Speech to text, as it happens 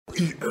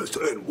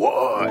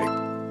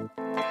PSNY.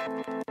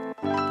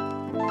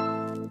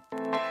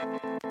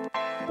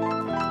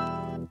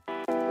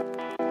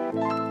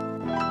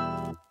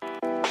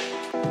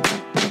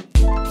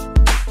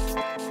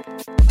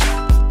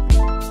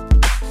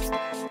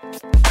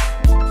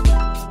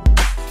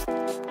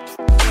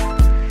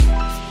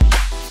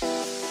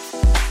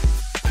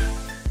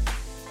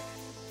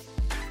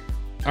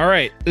 All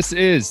right, this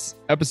is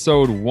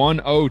episode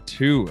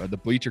 102 of the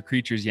Bleacher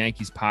Creatures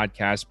Yankees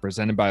podcast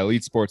presented by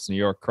Elite Sports New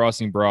York,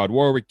 Crossing Broad,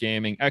 Warwick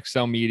Gaming,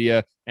 XL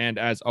Media, and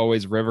as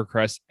always,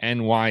 Rivercrest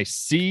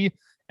NYC.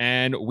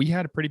 And we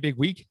had a pretty big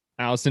week,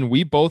 Allison.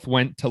 We both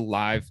went to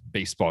live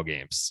baseball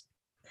games.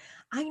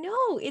 I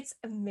know, it's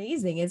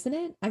amazing, isn't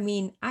it? I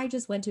mean, I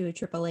just went to a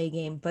AAA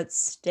game, but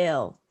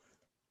still,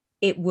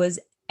 it was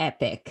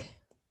epic.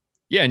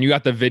 Yeah, and you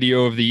got the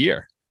video of the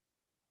year.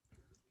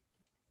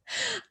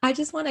 I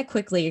just want to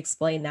quickly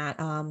explain that.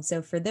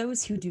 So for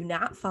those who do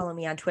not follow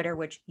me on Twitter,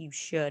 which you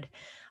should,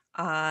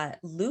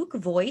 Luke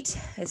Voit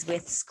is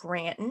with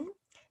Scranton,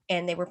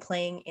 and they were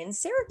playing in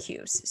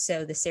Syracuse.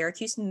 So the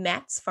Syracuse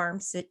Mets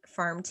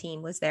farm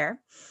team was there,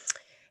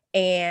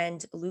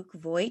 and Luke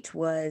Voit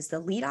was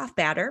the leadoff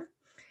batter.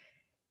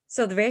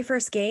 So the very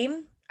first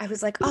game, I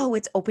was like, oh,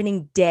 it's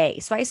opening day.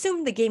 So I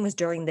assumed the game was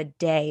during the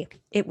day.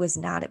 It was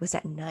not. It was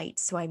at night.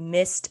 So I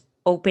missed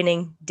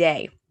opening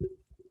day.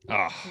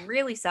 Oh.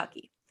 Really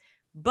sucky.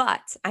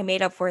 But I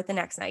made up for it the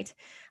next night.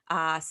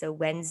 So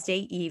Wednesday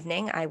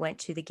evening, I went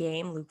to the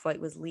game. Luke Voit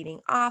was leading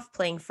off,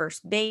 playing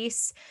first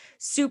base.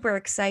 Super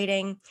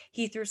exciting.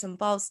 He threw some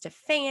balls to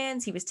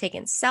fans. He was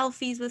taking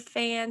selfies with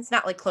fans.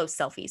 Not like close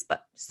selfies,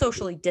 but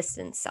socially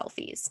distanced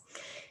selfies.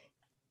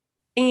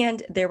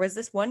 And there was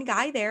this one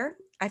guy there.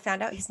 I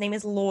found out his name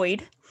is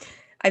Lloyd.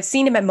 I've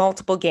seen him at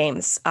multiple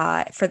games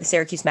for the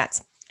Syracuse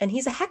Mets. And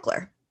he's a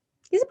heckler.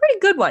 He's a pretty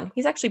good one.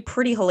 He's actually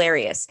pretty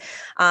hilarious.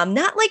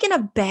 Not like in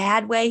a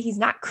bad way. He's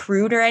not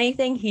crude or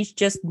anything. He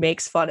just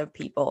makes fun of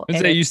people.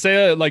 You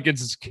say that like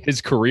it's his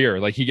career.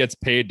 Like he gets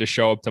paid to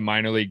show up to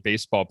minor league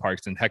baseball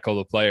parks and heckle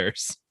the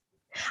players.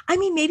 I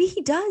mean, maybe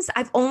he does.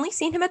 I've only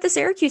seen him at the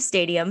Syracuse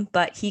Stadium,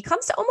 but he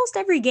comes to almost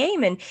every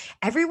game and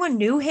everyone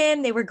knew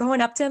him. They were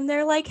going up to him.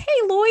 They're like, hey,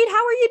 Lloyd,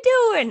 how are you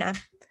doing?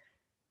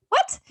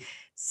 What?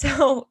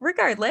 So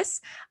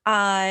regardless,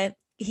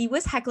 he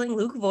was heckling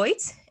Luke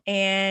Voit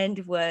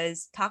and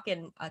was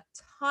talking a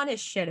ton of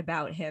shit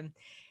about him.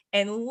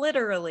 And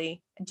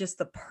literally just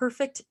the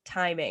perfect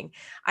timing.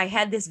 I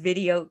had this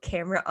video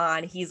camera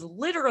on. He's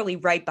literally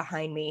right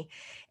behind me.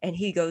 And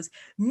he goes,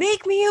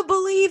 make me a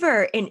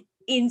believer. And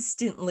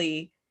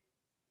instantly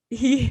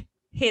he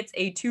hits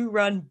a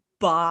 2-run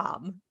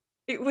bomb.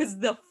 It was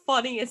the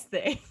funniest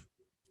thing.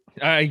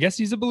 I guess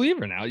he's a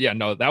believer now. Yeah,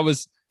 no, that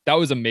was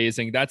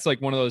amazing. That's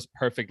like one of those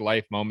perfect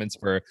life moments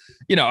where,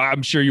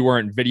 I'm sure you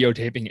weren't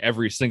videotaping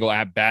every single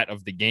at bat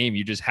of the game.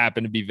 You just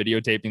happen to be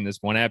videotaping this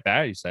one at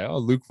bat. You say, oh,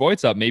 Luke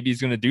Voit's up. Maybe he's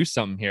going to do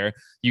something here.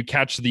 You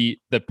catch the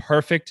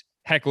perfect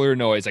heckler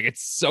noise. Like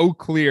it's so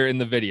clear in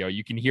the video.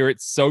 You can hear it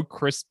so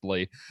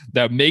crisply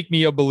that make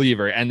me a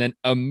believer. And then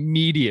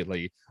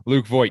immediately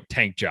Luke Voit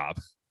tank job.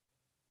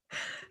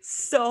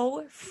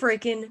 So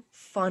freaking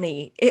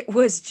funny. It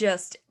was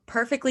just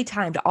perfectly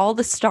timed. All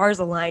the stars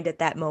aligned at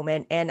that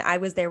moment. And I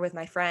was there with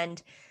my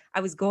friend. I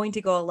was going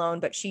to go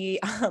alone, but she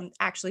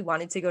actually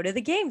wanted to go to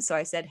the game. So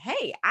I said,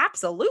 hey,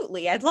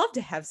 absolutely. I'd love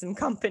to have some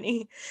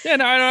company. Yeah,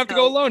 no, I don't have to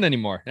go alone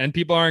anymore. And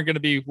people aren't going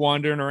to be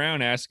wandering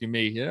around asking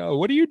me,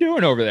 what are you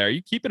doing over there? Are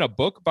you keeping a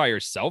book by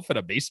yourself at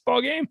a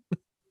baseball game?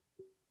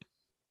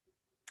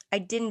 I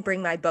didn't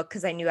bring my book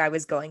because I knew I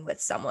was going with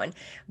someone,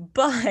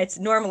 but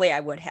normally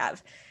I would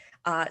have.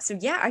 So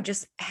yeah, I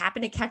just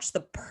happened to catch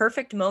the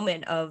perfect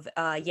moment of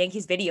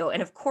Yankees video.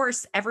 And of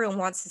course, everyone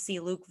wants to see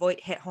Luke Voit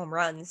hit home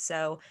runs.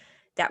 So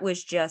that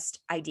was just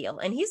ideal.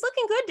 And he's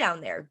looking good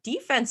down there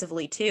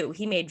defensively too.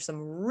 He made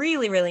some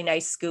really, really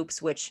nice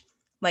scoops, which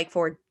Mike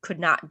Ford could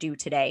not do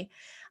today.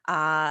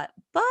 But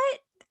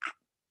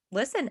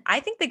listen, I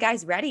think the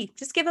guy's ready.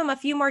 Just give him a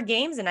few more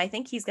games. And I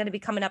think he's going to be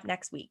coming up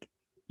next week.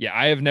 Yeah,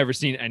 I have never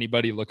seen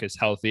anybody look as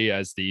healthy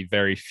as the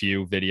very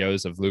few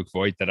videos of Luke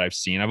Voit that I've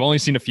seen. I've only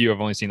seen a few. I've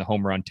only seen the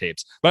home run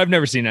tapes, but I've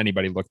never seen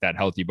anybody look that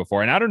healthy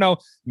before. And I don't know,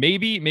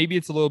 maybe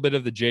it's a little bit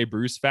of the Jay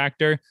Bruce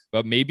factor,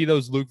 but maybe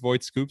those Luke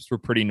Voit scoops were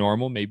pretty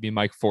normal. Maybe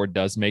Mike Ford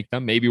does make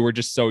them. Maybe we're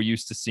just so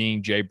used to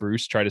seeing Jay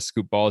Bruce try to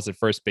scoop balls at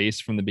first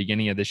base from the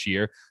beginning of this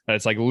year that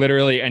it's like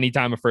literally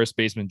anytime a first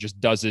baseman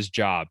just does his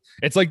job.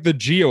 It's like the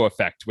Gio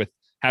effect with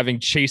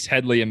having Chase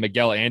Headley and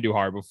Miguel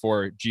Andujar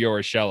before Gio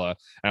Urshela,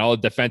 and all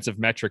the defensive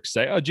metrics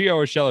say, oh,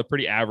 Gio Urshela,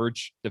 pretty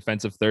average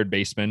defensive third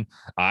baseman.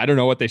 I don't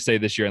know what they say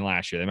this year and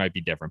last year. They might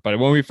be different. But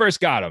when we first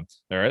got him,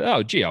 they're,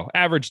 oh, Gio,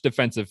 average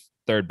defensive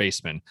third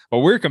baseman. But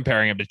we're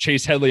comparing him to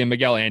Chase Headley and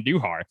Miguel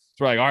Andujar.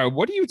 So we're like, all right,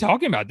 what are you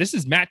talking about? This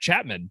is Matt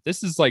Chapman.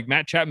 This is like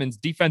Matt Chapman's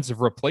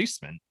defensive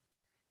replacement.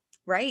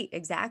 Right,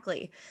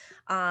 exactly.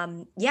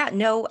 He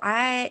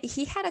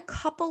had a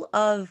couple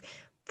of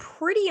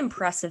pretty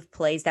impressive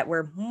plays that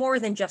were more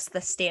than just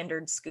the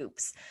standard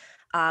scoops.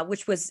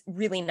 which was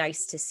really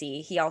nice to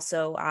see. He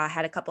also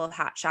had a couple of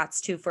hot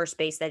shots to first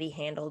base that he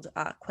handled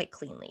quite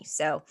cleanly.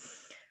 So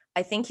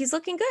I think he's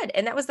looking good.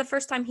 And that was the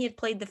first time he had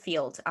played the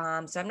field.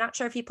 So I'm not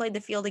sure if he played the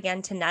field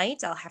again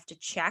tonight. I'll have to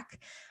check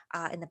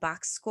in the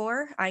box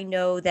score. I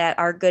know that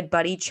our good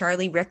buddy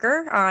Charlie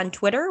Ricker on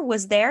Twitter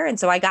was there. And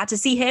so I got to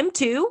see him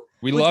too.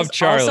 We love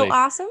Charlie. Also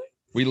awesome.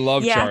 We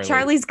love Charlie.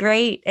 Charlie's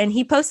great. And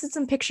he posted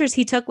some pictures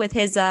he took with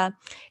his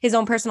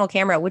own personal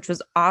camera, which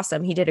was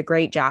awesome. He did a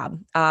great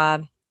job.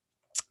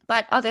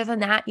 But other than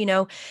that,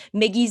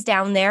 Miggy's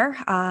down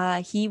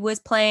there. He was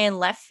playing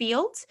left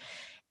field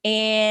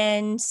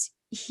and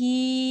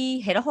he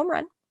hit a home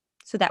run.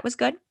 So that was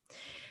good.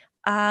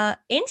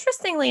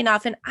 Interestingly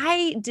enough, and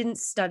I didn't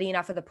study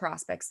enough of the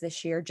prospects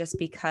this year just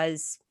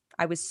because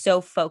I was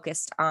so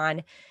focused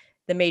on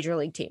the major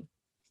league team.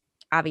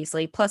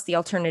 Obviously, plus the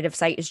alternative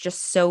site is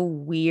just so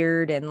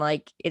weird and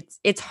like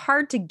it's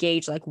hard to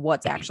gauge like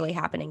what's actually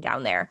happening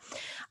down there.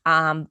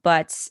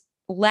 But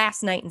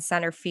last night in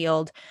center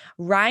field,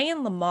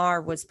 Ryan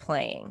Lamar was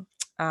playing.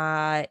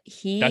 That's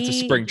a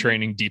spring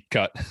training deep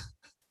cut.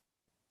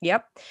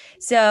 Yep.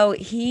 So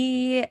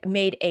he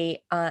made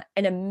an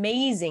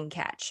amazing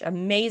catch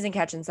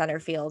in center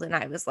field. And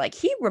I was like,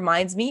 he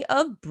reminds me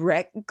of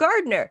Brett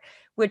Gardner,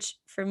 which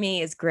for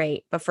me is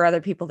great. But for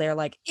other people, they're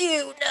like,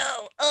 ew,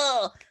 no,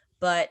 oh.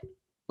 But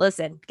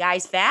listen,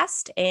 guy's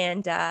fast.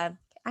 And I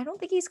don't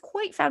think he's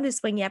quite found his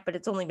swing yet, but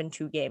it's only been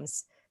 2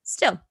 games.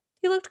 Still,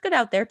 he looked good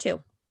out there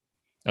too.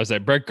 I was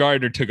like, Brett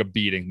Gardner took a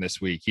beating this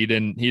week. He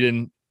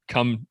didn't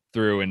come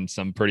through in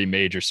some pretty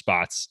major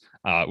spots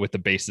with the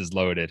bases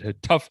loaded.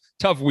 A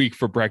tough week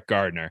for Brett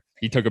Gardner.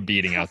 He took a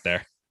beating out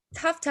there.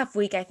 Tough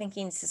week. I think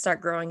he needs to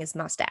start growing his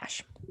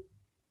mustache.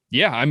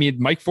 Yeah, I mean,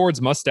 Mike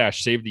Ford's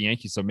mustache saved the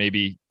Yankees, so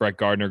maybe Brett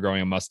Gardner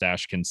growing a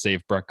mustache can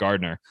save Brett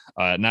Gardner.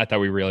 Not that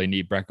we really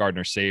need Brett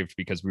Gardner saved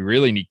because we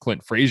really need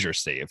Clint Frazier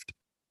saved.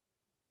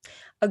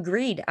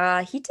 Agreed.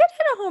 He did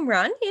hit a home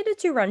run. He had a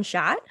 2-run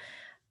shot,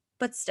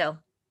 but still.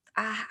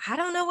 I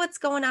don't know what's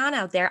going on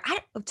out there.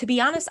 To be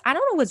honest, I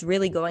don't know what's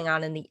really going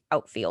on in the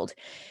outfield.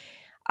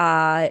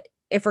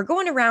 If we're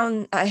going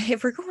around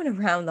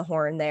the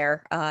horn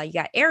there, you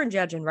got Aaron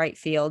Judge in right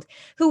field,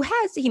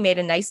 he made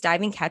a nice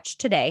diving catch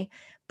today,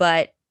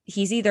 but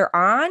he's either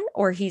on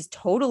or he's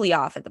totally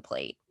off at the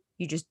plate.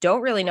 You just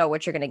don't really know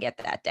what you're going to get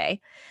that day.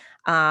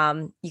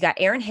 You got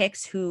Aaron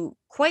Hicks, who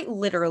quite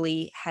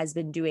literally has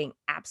been doing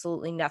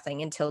absolutely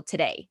nothing until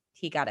today.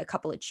 He got a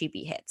couple of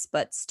cheapy hits,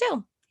 but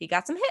still. He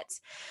got some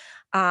hits.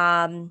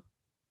 And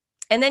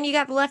then you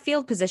got the left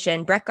field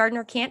position. Brett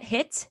Gardner can't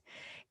hit.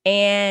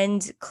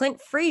 And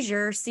Clint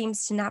Frazier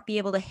seems to not be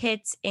able to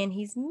hit. And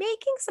he's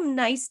making some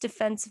nice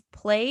defensive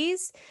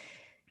plays.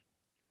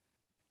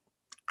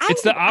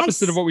 It's the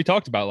opposite of what we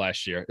talked about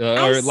last year or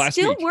last week. I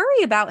still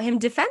worry about him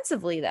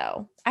defensively,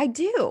 though. I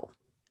do.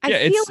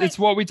 It's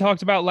what we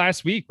talked about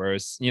last week, where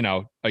it's,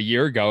 a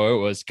year ago,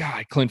 it was,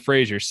 God, Clint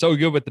Frazier, so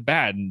good with the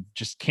bat and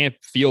just can't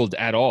field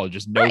at all.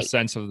 Just no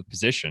sense of the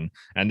position.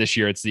 And this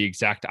year it's the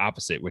exact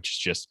opposite, which is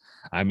just,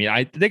 I mean,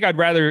 I think I'd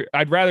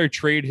rather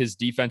trade his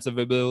defensive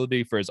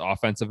ability for his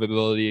offensive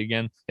ability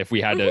again. If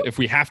we have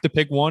to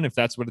pick one, if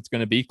that's what it's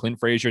going to be, Clint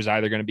Frazier is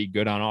either going to be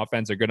good on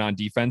offense or good on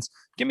defense.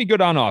 Give me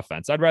good on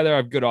offense. I'd rather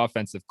have good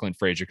offensive Clint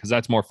Frazier because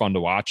that's more fun to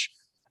watch.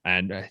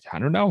 And I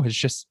don't know.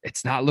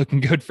 It's not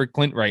looking good for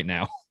Clint right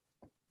now.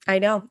 I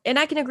know. And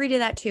I can agree to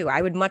that too.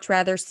 I would much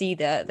rather see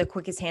the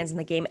quickest hands in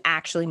the game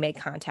actually make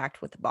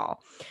contact with the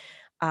ball.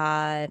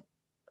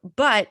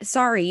 But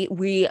sorry,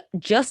 we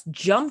just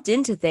jumped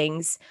into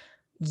things.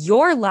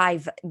 Your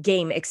live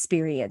game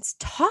experience.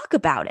 Talk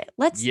about it.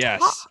 Let's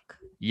talk.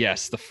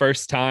 Yes, the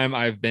first time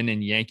I've been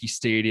in Yankee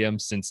Stadium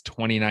since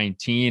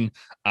 2019.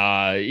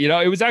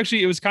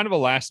 It was kind of a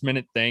last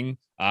minute thing.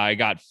 I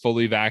got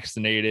fully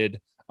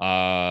vaccinated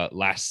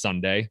last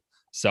Sunday.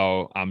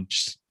 So I'm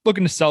just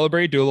looking to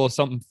celebrate, do a little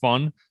something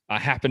fun. I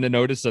happen to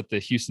notice that the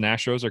Houston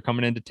Astros are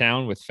coming into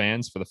town with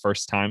fans for the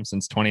first time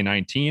since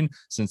 2019,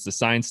 since the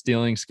sign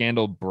stealing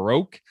scandal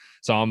broke.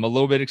 So I'm a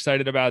little bit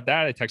excited about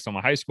that. I text all my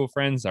high school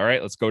friends. All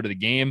right, let's go to the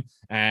game.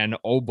 And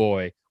oh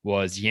boy,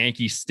 was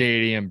Yankee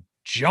Stadium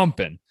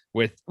jumping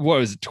with,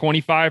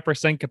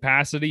 25%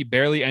 capacity,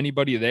 barely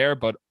anybody there,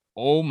 but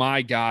oh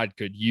my God,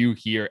 could you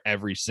hear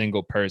every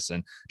single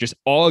person? Just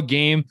all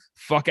game,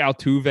 fuck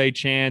Altuve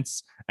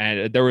chants.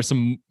 And there were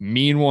some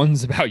mean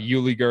ones about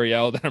Yuli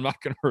Gurriel that I'm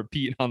not going to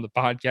repeat on the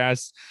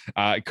podcast.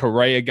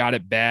 Correa got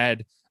it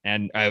bad.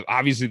 And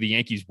obviously the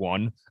Yankees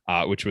won,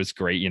 which was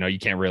great. You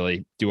can't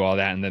really do all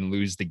that and then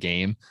lose the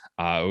game.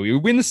 We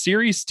win the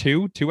series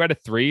 2 out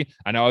of 3.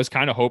 I know I was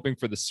kind of hoping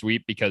for the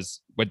sweep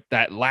because with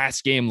that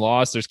last game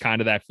loss, there's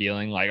kind of that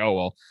feeling like, oh,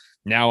 well,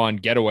 now on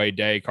getaway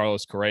day,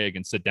 Carlos Correa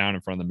can sit down in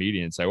front of the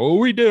media and say, well,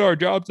 we did our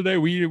job today.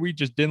 We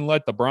just didn't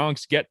let the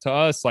Bronx get to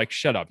us. Like,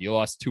 shut up. You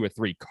lost 2 or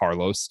 3,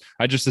 Carlos.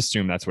 I just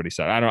assume that's what he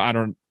said.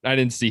 I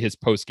didn't see his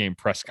post-game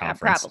press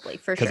conference. Probably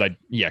for sure.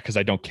 Because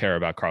I don't care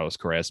about Carlos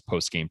Correa's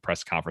post-game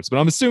press conference, but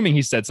I'm assuming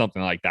he said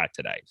something like that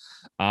today.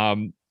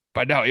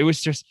 But no, it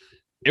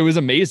was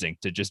amazing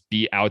to just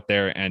be out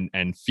there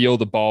and feel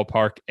the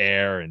ballpark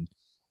air and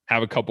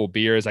have a couple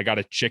beers. I got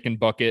a chicken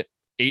bucket,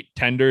 8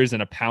 tenders,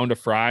 and a pound of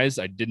fries.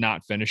 I did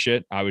not finish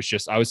it. I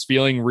was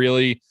feeling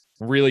really,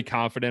 really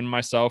confident in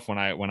myself when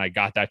I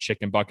got that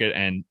chicken bucket,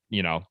 and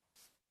a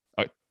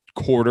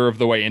quarter of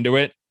the way into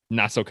it,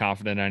 not so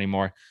confident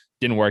anymore.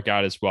 Didn't work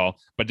out as well,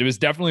 but it was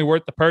definitely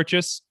worth the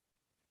purchase.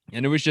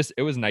 And it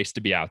was nice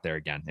to be out there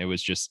again. It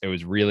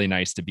was really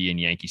nice to be in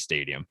Yankee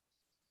Stadium.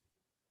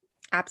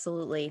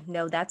 Absolutely.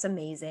 No, that's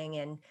amazing.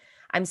 And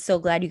I'm so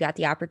glad you got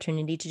the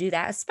opportunity to do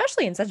that,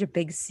 especially in such a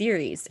big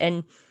series.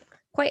 And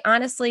quite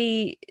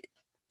honestly,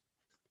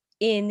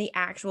 in the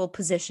actual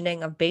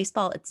positioning of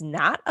baseball, it's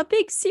not a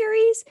big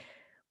series,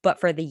 but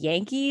for the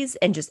Yankees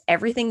and just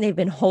everything they've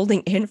been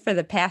holding in for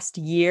the past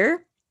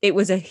year, it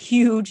was a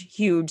huge,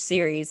 huge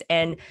series.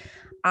 And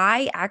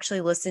I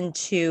actually listened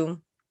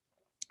to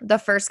the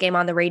first game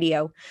on the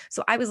radio.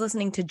 So I was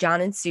listening to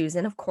John and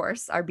Susan, of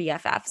course, our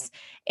BFFs,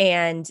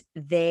 and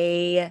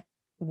they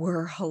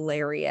were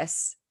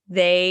hilarious.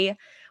 They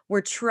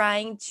were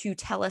trying to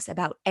tell us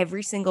about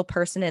every single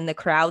person in the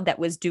crowd that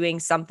was doing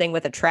something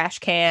with a trash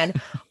can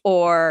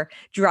or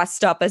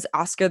dressed up as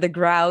Oscar the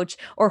Grouch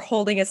or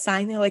holding a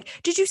sign. They're like,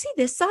 did you see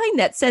this sign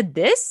that said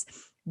this?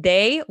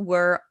 They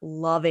were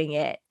loving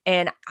it.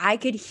 And I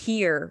could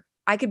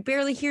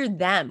barely hear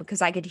them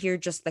because I could hear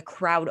just the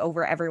crowd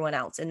over everyone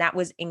else. And that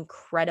was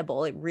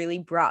incredible. It really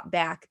brought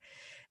back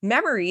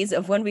memories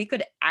of when we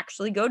could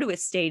actually go to a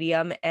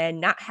stadium and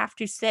not have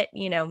to sit,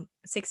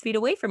 6 feet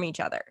away from each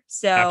other.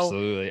 So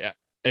absolutely.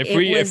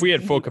 If we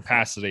had full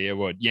capacity,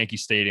 Yankee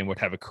Stadium would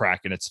have a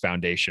crack in its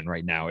foundation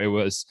right now.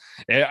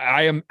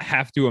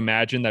 Have to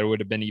imagine that it would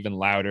have been even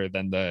louder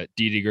than the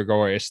Didi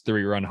Gregorius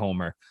 3-run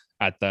homer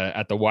at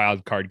the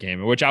wild card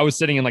game, which I was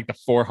sitting in like the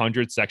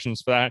 400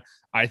 sections for that.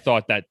 I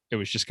thought that it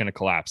was just going to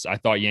collapse. I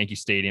thought Yankee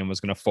Stadium was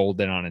going to fold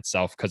in on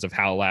itself because of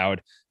how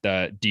loud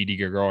the Didi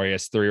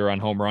Gregorius 3-run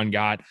home run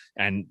got.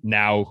 And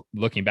now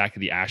looking back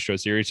at the Astro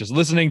series, just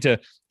listening to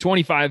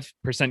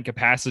 25%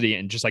 capacity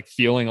and just like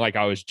feeling like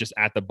I was just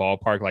at the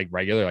ballpark, like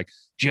regular, like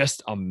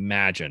just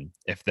imagine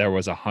if there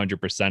was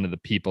 100% of the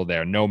people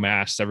there, no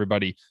masks,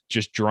 everybody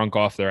just drunk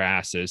off their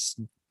asses,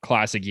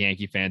 classic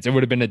Yankee fans. It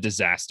would have been a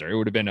disaster. It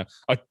would have been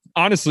a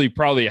honestly,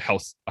 probably a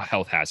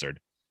health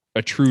hazard,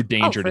 a true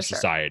danger to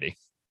society.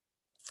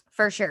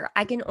 For sure.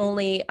 I can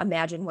only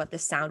imagine what the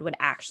sound would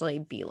actually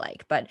be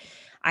like. But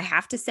I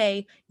have to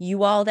say,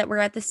 you all that were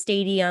at the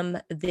stadium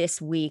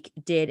this week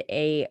did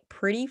a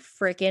pretty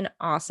freaking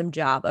awesome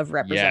job of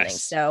representing.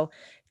 Yes. So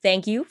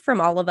thank you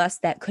from all of us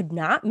that could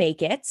not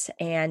make it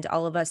and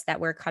all of us that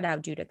were cut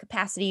out due to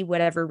capacity,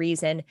 whatever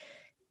reason.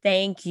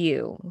 Thank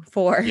you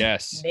for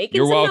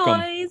making some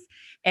noise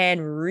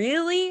and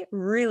really,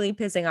 really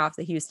pissing off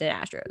the Houston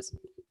Astros.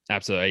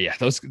 Absolutely. Yeah.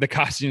 The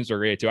costumes were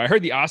great too. I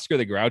heard the Oscar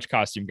the Grouch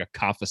costume got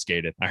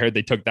confiscated. I heard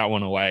they took that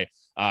one away.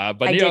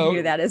 But I did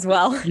hear that as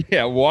well.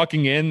 Yeah.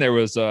 Walking in, there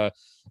was a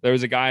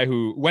guy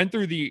who went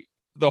through the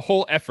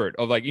whole effort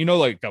of like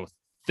the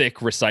thick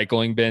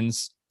recycling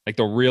bins, like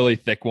the really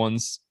thick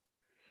ones.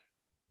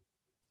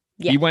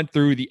 Yeah. He went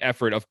through the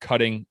effort of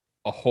cutting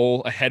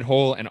a head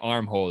hole and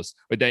arm holes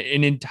with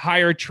an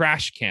entire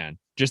trash can,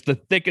 just the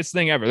thickest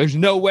thing ever. There's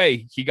no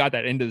way he got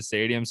that into the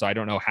stadium. So I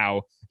don't know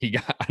how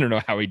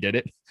he did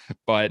it,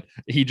 but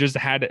he just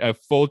had a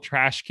full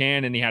trash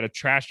can and he had a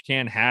trash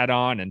can hat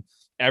on and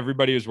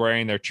everybody was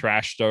wearing their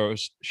trash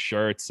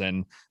shirts.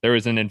 And there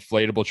was an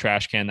inflatable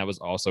trash can that was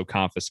also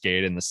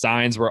confiscated. And the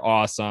signs were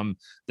awesome.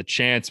 The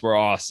chants were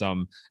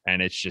awesome.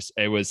 And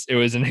it was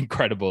an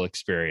incredible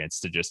experience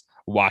to just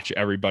watch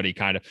everybody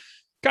kind of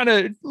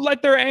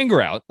let their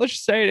anger out. Let's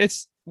just say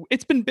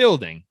it's been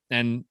building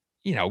and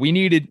we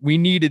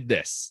needed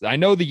this. I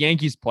know the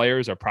Yankees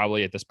players are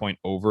probably at this point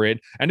over it.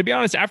 And to be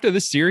honest, after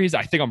this series,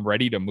 I think I'm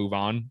ready to move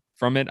on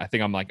from it. I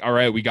think I'm like, all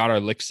right, we got our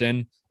licks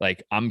in.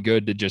 Like I'm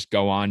good to just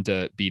go on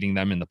to beating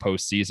them in the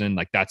postseason.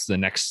 Like that's the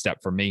next step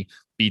for me.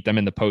 Beat them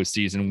in the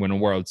postseason, win a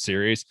World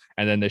Series.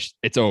 And then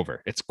it's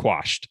over. It's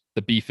quashed.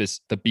 The beef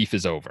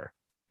is over.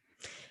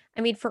 I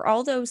mean, for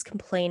all those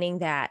complaining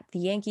that the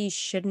Yankees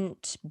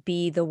shouldn't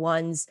be the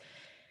ones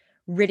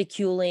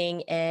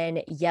ridiculing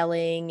and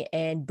yelling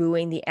and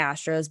booing the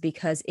Astros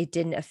because it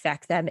didn't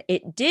affect them.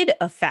 It did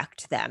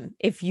affect them,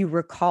 if you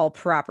recall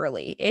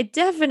properly. It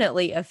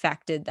definitely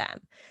affected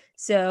them.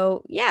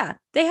 So yeah,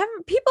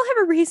 people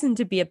have a reason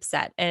to be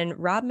upset, and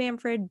Rob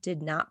Manfred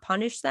did not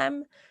punish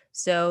them.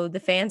 So the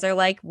fans are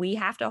like, we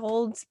have to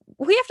hold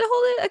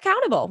it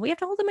accountable. We have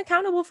to hold them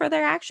accountable for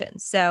their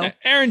actions. So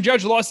Aaron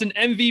Judge lost an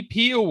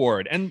MVP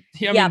award, and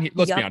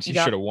let's be honest, he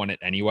should have won it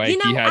anyway.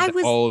 He had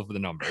all of the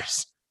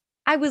numbers.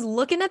 I was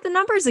looking at the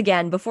numbers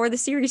again before the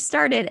series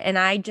started, and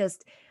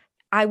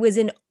I was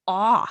in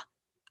awe.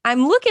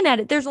 I'm looking at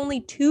it. There's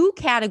only 2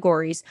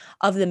 categories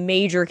of the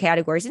major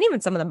categories, and even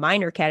some of the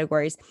minor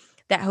categories,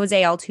 that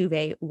Jose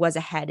Altuve was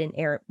ahead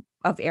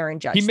of Aaron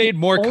Judge. He made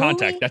more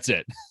contact. That's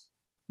it.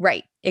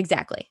 Right.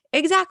 Exactly.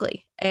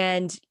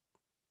 And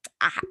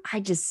I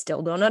just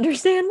still don't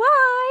understand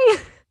why.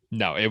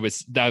 No, it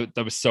was that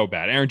was so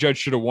bad. Aaron Judge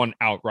should have won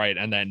outright,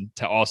 and then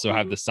to also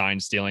have the sign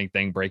stealing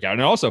thing break out.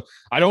 And also,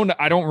 I don't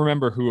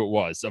remember who it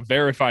was. A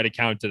verified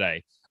account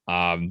today,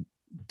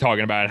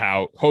 talking about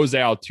how Jose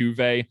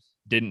Altuve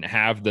didn't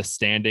have the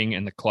standing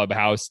in the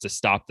clubhouse to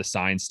stop the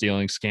sign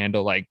stealing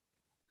scandal. Like,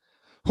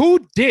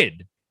 who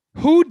did?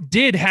 Who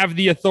did have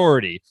the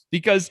authority?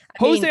 Because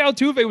Jose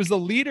Altuve was the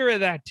leader of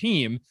that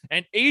team.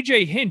 And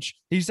AJ Hinch,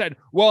 he said,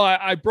 well,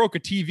 I broke a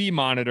TV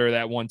monitor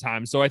that one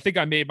time. So I think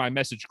I made my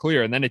message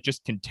clear. And then it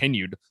just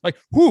continued. Like,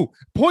 who?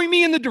 Point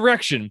me in the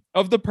direction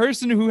of the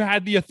person who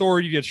had the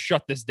authority to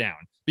shut this down.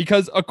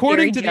 Because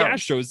according to the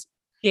Astros,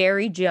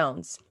 Jerry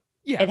Jones.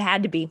 Yeah. It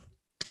had to be.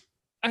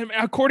 I mean,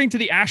 according to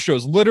the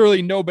Astros,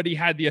 literally nobody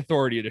had the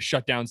authority to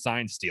shut down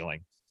sign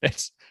stealing.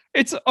 It's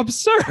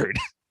absurd.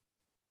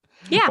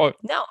 Yeah,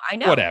 no, I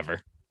know.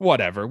 Whatever.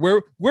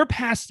 We're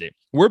past it.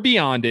 We're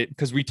beyond it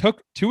because we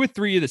took 2 or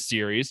 3 of the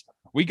series.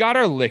 We got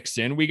our licks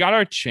in. We got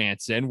our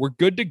chance in. We're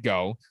good to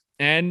go.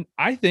 And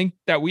I think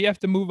that we have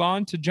to move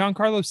on to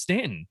Giancarlo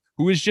Stanton,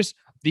 who is just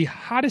the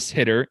hottest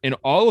hitter in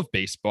all of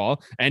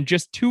baseball. And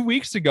just 2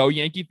 weeks ago,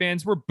 Yankee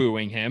fans were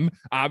booing him.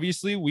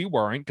 Obviously, we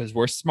weren't because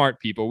we're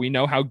smart people. We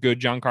know how good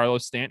Giancarlo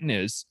Stanton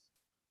is.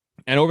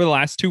 And over the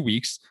last 2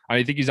 weeks,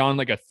 I think he's on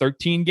like a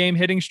 13-game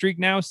hitting streak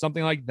now,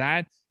 something like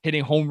that,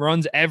 hitting home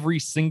runs every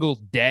single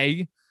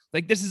day.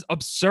 Like, this is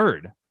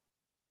absurd.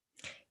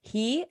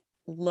 He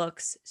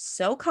looks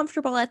so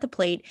comfortable at the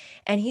plate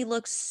and he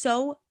looks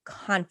so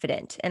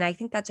confident. And I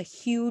think that's a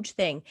huge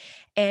thing.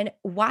 And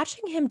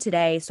watching him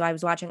today, so I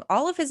was watching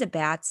all of his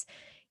at-bats,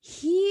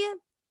 he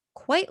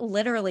quite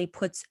literally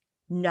puts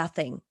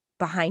nothing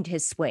behind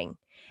his swing.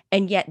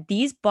 And yet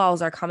these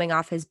balls are coming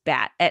off his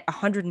bat at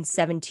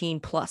 117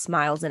 plus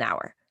miles an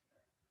hour.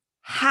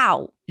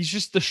 How? He's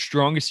just the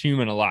strongest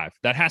human alive.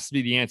 That has to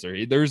be the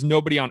answer. There's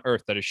nobody on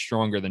earth that is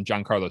stronger than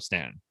Giancarlo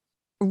Stanton.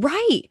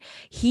 Right.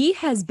 He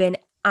has been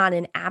on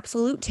an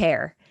absolute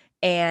tear.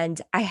 And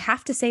I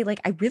have to say,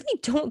 like, I really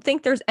don't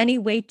think there's any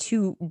way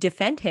to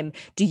defend him.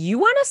 Do you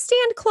want to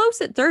stand close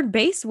at third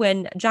base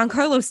when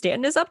Giancarlo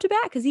Stanton is up to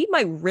bat? Because he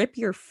might rip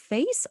your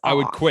face off. I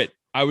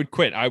would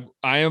quit.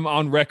 I am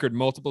on record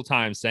multiple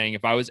times saying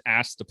if I was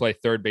asked to play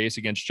third base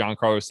against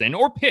Giancarlo Stanton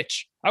or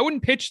pitch, I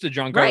wouldn't pitch to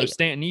Giancarlo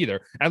Stanton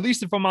either. At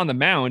least if I'm on the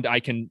mound, I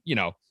can,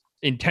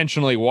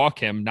 intentionally walk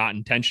him, not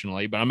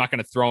intentionally, but I'm not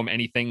going to throw him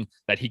anything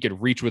that he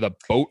could reach with a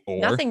boat or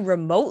nothing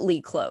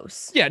remotely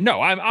close. Yeah, no,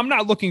 I'm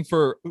not looking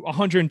for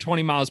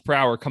 120 miles per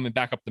hour coming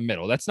back up the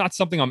middle. That's not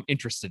something I'm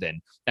interested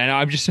in. And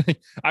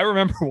I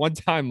remember one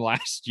time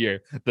last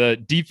year, the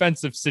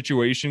defensive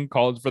situation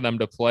called for them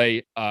to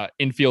play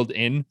infield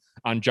in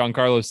on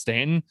Giancarlo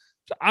Stanton.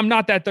 I'm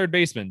not that third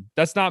baseman.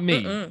 That's not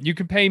me. Mm-mm. You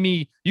could pay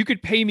me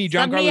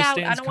Giancarlo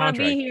Stanton's contract.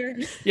 Be here.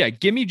 Yeah,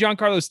 give me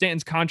Giancarlo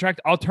Stanton's contract.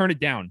 I'll turn it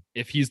down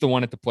if he's the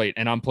one at the plate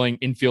and I'm playing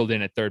infield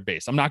in at third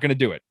base. I'm not going to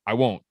do it. I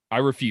won't. I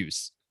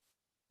refuse.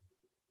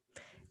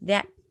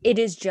 That it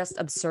is just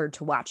absurd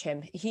to watch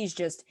him. He's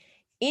just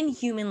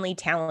inhumanly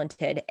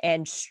talented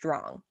and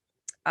strong.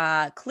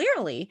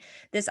 Clearly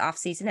this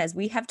offseason, as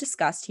we have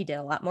discussed, he did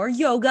a lot more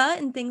yoga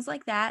and things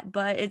like that,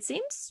 but it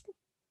seems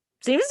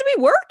to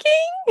be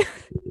working.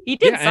 He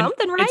did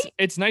something right.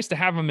 It's nice to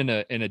have him in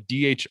a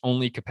DH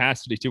only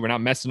capacity too. We're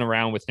not messing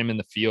around with him in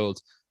the field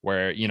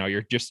where,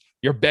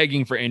 you're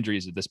begging for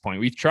injuries at this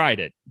point. We've tried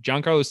it.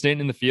 Giancarlo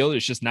Stanton in the field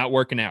is just not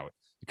working out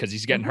because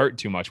he's getting hurt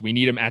too much. We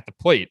need him at the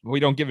plate. We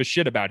don't give a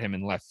shit about him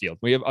in left field.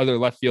 We have other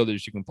left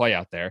fielders who can play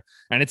out there.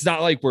 And it's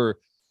not like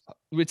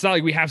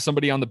we have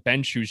somebody on the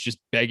bench who's just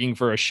begging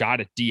for a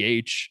shot at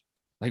DH.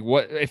 Like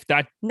what if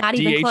that not DH,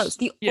 even close.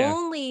 The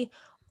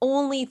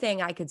only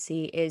thing I could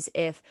see is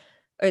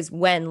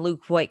when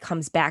Luke Voit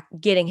comes back,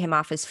 getting him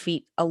off his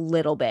feet a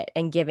little bit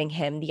and giving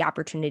him the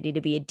opportunity to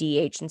be a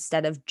DH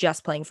instead of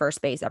just playing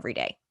first base every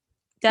day.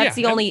 That's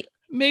the only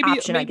maybe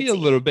a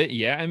little bit.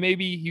 Yeah. And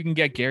maybe you can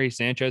get Gary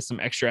Sanchez some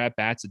extra at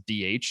bats at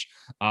DH.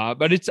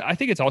 But I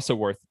think it's also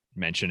worth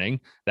mentioning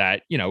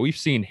that, we've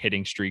seen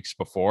hitting streaks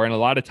before. And a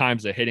lot of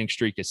times a hitting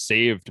streak is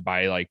saved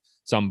by like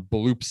some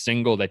bloop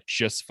single that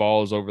just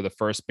falls over the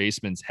first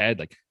baseman's head.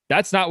 Like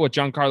that's not what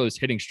Giancarlo's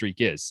hitting streak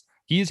is.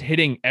 He's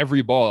hitting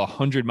every ball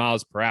 100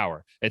 miles per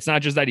hour. It's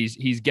not just that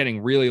he's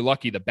getting really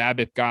lucky. The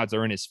BABIP gods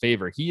are in his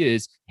favor. He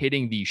is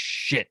hitting the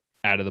shit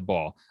out of the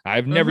ball.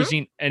 I've never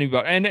seen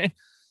anybody, and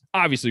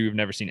obviously we've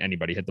never seen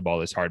anybody hit the ball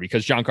this hard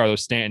because Giancarlo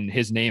Stanton,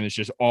 his name is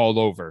just all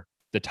over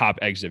the top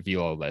exit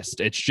velo list.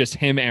 It's just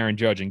him, Aaron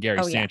Judge, and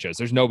Gary Sanchez.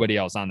 There's nobody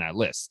else on that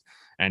list.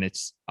 And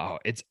it's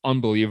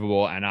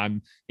unbelievable. And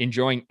I'm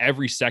enjoying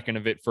every second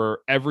of it.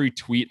 For every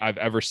tweet I've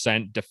ever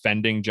sent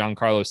defending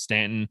Giancarlo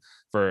Stanton,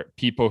 for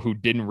people who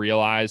didn't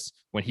realize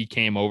when he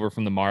came over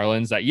from the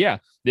Marlins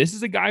that, this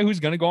is a guy who's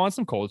going to go on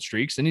some cold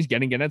streaks and he's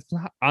going to get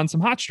on some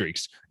hot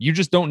streaks. You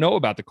just don't know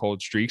about the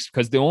cold streaks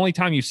because the only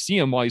time you see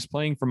him while he's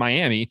playing for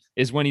Miami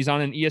is when he's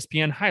on an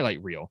ESPN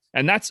highlight reel.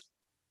 And that's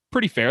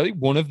pretty fairly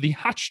one of the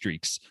hot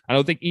streaks. I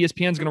don't think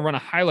ESPN's going to run a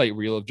highlight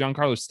reel of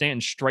Giancarlo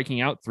Stanton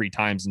striking out 3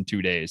 times in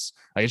 2 days.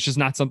 Like, it's just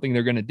not something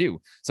they're going to do.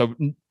 So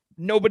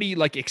nobody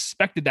like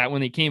expected that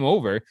when they came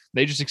over.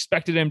 They just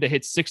expected him to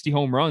hit 60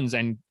 home runs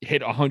and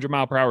hit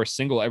 100-mile-per-hour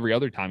single every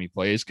other time he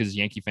plays, because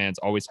Yankee fans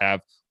always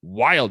have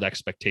wild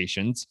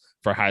expectations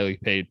for highly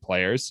paid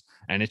players.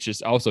 And it's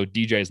just also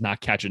DJ is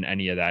not catching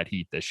any of that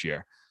heat this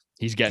year.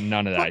 He's getting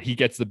none of that. He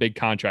gets the big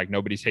contract.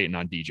 Nobody's hating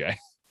on DJ.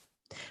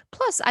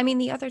 Plus, I mean,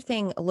 the other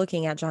thing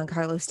looking at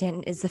Giancarlo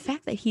Stanton is the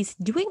fact that he's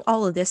doing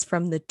all of this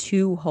from the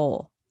 2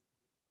 hole.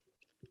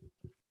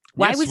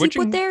 Why was he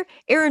put there?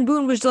 Aaron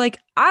Boone was like,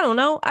 I don't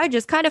know. I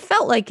just kind of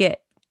felt like it.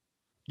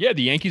 Yeah,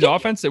 the Yankees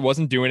offense, it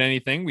wasn't doing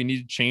anything. We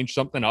need to change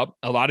something up.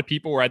 A lot of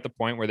people were at the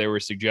point where they were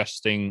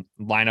suggesting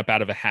lineup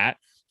out of a hat,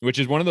 which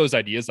is one of those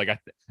ideas. Like,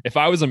 if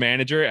I was a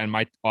manager and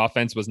my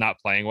offense was not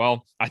playing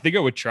well, I think I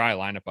would try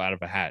lineup out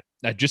of a hat,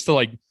 just to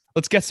like,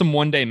 let's get some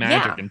one-day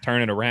magic and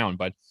turn it around.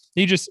 But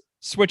he just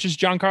switches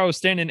Giancarlo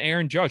Stanton and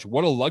Aaron Judge.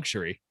 What a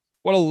luxury.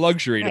 What a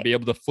luxury to be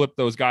able to flip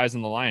those guys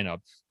in the lineup.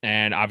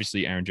 And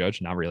obviously Aaron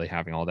Judge not really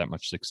having all that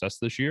much success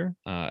this year,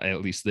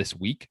 at least this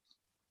week.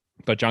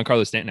 But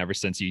Giancarlo Stanton, ever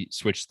since he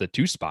switched the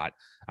 2 spot,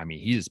 I mean,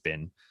 he's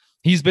been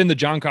the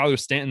Giancarlo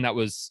Stanton that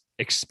was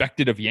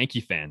expected of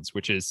Yankee fans,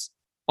 which is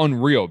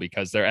unreal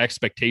because their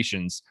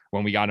expectations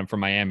when we got him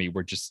from Miami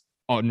were just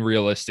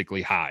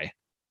unrealistically high.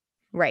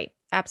 Right.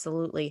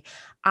 Absolutely.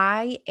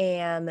 I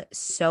am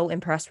so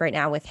impressed right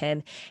now with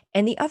him.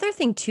 And the other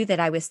thing too that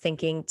I was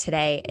thinking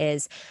today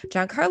is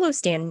Giancarlo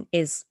Stanton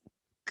is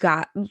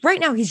God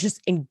right now. He's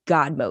just in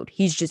God mode.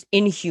 He's just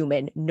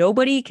inhuman.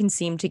 Nobody can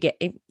seem to get,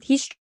 he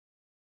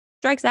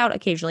strikes out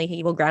occasionally.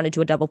 He will ground into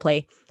a double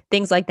play.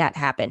 Things like that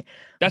happen.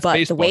 That's but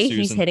baseball, the way Susan.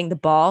 He's hitting the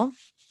ball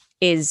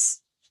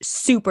is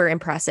super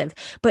impressive.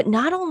 But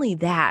not only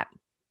that,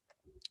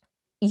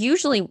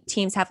 usually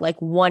teams have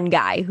like one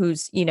guy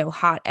who's,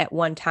 hot at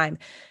one time.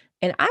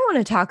 And I want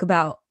to talk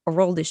about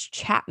Aroldis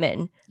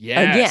Chapman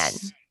again,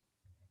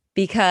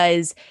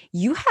 because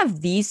you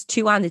have these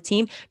 2 on the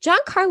team.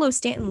 Giancarlo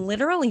Stanton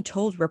literally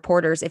told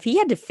reporters if he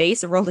had to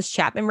face Aroldis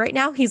Chapman right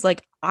now, he's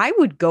like, I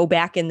would go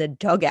back in the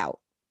dugout.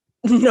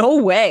 No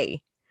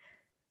way.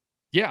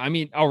 Yeah, I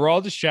mean,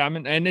 Aroldis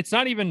Chapman, and it's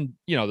not even,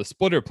 the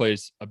splitter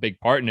plays a big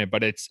part in it,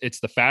 but it's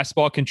the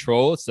fastball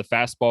control. It's the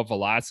fastball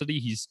velocity.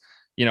 He's,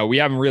 we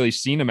haven't really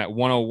seen him at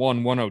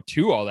 101,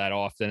 102 all that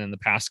often in the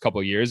past couple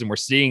of years. And we're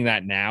seeing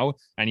that now.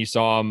 And you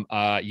saw him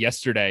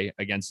yesterday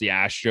against the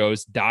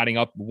Astros dotting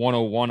up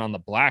 101 on the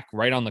black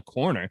right on the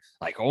corner.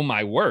 Like, oh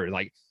my word.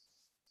 Like,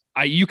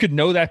 you could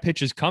know that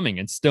pitch is coming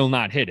and still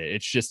not hit it.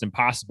 It's just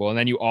impossible. And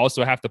then you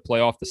also have to play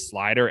off the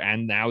slider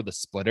and now the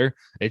splitter.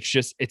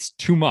 It's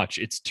too much.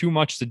 It's too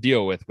much to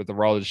deal with the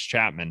Aroldis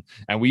Chapman.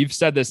 And we've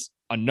said this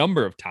a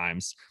number of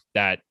times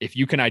that if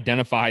you can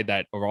identify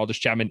that Aroldis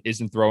Chapman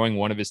isn't throwing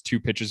one of his 2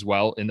 pitches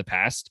well in the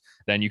past,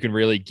 then you can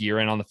really gear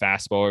in on the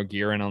fastball or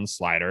gear in on the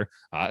slider.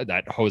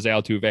 That Jose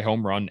Altuve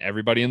home run,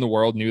 everybody in the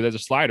world knew that the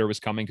slider was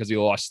coming because he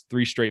lost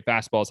 3 straight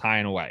fastballs high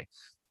and away.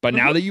 But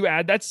now that you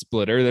add that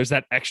splitter, there's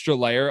that extra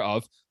layer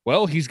of,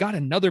 well, he's got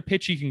another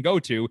pitch he can go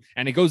to,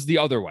 and it goes the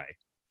other way.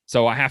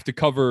 So I have to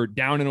cover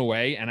down and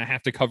away, and I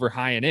have to cover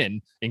high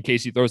and in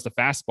case he throws the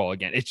fastball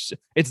again.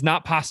 It's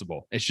not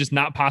possible. It's just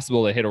not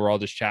possible to hit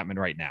Aroldis Chapman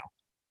right now.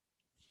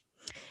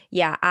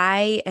 Yeah,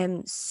 I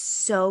am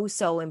so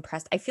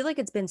impressed. I feel like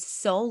it's been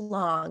so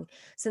long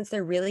since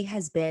there really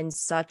has been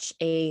such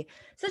a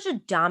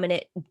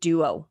dominant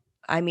duo.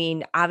 I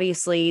mean,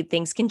 obviously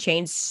things can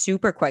change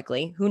super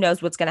quickly. Who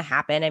knows what's going to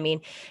happen? I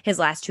mean, his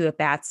last 2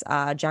 at-bats,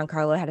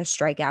 Giancarlo had a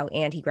strikeout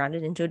and he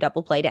grounded into a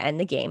double play to end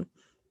the game.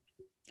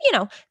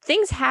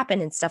 Things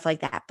happen and stuff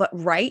like that. But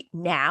right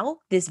now,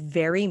 this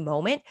very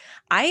moment,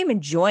 I am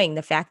enjoying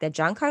the fact that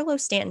Giancarlo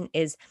Stanton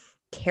is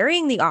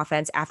carrying the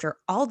offense after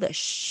all the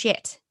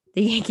shit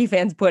the Yankee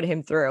fans put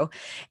him through.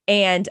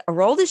 And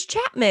Aroldis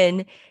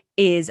Chapman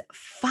is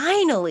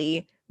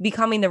finally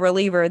becoming the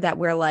reliever that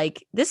we're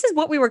like, this is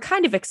what we were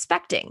kind of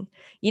expecting.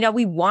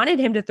 We wanted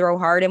him to throw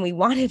hard and we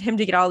wanted him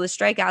to get all the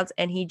strikeouts,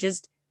 and he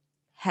just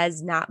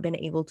has not been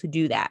able to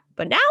do that.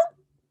 But now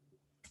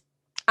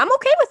I'm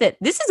okay with it.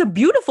 This is a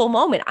beautiful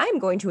moment. I'm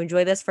going to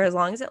enjoy this for as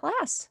long as it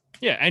lasts.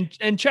 Yeah.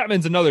 And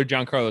Chapman's another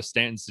Giancarlo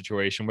Stanton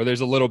situation where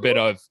there's a little bit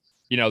of,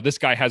 this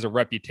guy has a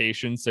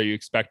reputation, so you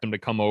expect him to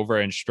come over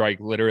and strike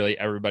literally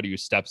everybody who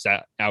steps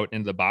out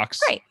into the box.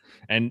 Right.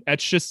 And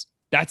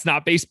that's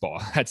not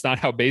baseball. That's not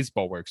how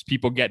baseball works.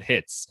 People get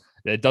hits.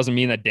 That doesn't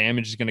mean that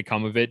damage is going to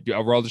come of it.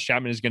 Aroldis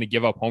Chapman is going to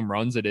give up home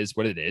runs. It is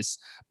what it is.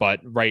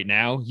 But right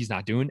now, he's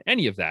not doing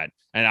any of that.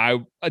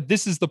 And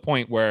this is the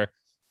point where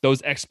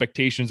those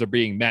expectations are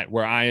being met,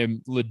 where I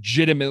am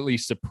legitimately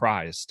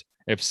surprised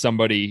if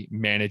somebody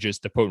manages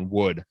to put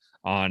wood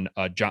on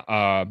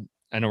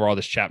an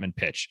Aroldis Chapman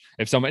pitch.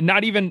 If someone,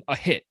 not even a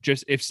hit,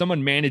 just if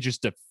someone manages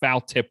to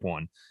foul tip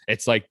one,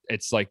 it's like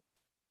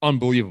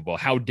unbelievable.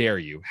 How dare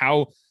you?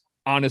 How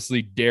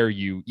honestly dare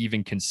you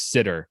even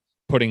consider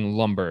putting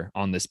lumber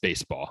on this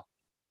baseball?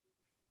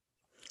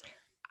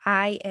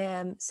 I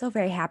am so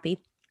very happy.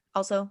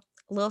 Also,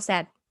 a little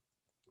sad.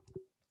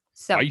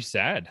 So, are you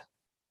sad?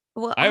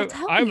 Well, I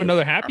have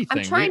another happy thing.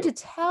 I'm trying to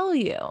tell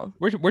you.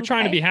 We're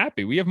trying to be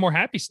happy. We have more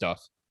happy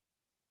stuff.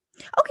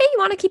 Okay, you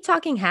want to keep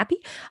talking happy?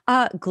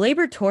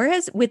 Glaber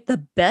Torres with the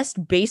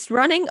best base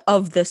running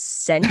of the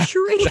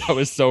century. That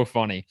was so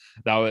funny.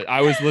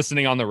 I was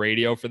listening on the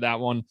radio for that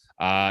one.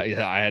 I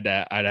had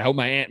to help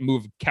my aunt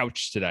move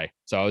couch today,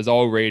 so I was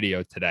all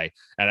radio today,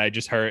 and I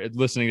just heard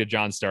listening to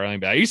John Sterling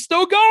be like, "He's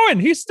still going.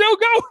 He's still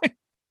going."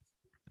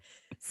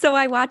 So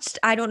I watched,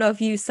 I don't know if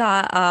you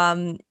saw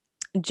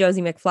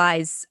Josie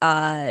McFly's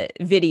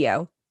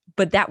video,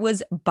 but that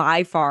was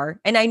by far,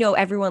 and I know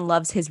everyone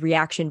loves his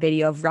reaction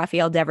video of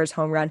Rafael Devers'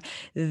 home run.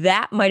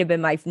 That might have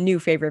been my new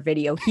favorite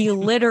video. He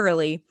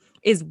literally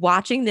is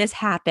watching this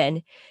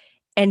happen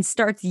and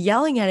starts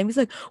yelling at him. He's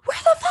like, "Where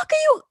the fuck are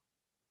you?"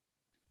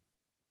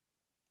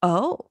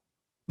 Oh.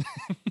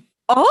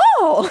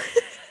 Oh.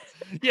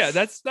 Yeah,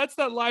 that's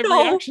that live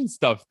No. reaction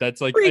stuff.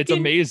 That's like it's Freaking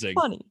amazing.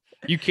 funny.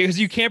 You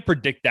can't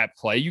predict that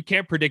play. You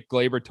can't predict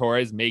Gleyber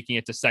Torres making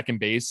it to second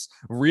base,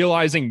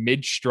 realizing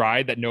mid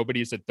stride that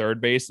nobody's at third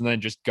base, and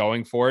then just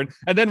going for it,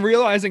 and then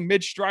realizing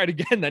mid stride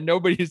again that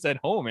nobody's at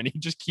home, and he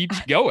just keeps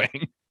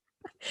going.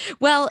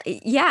 Well,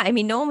 yeah, I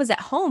mean, no one was at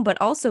home, but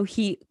also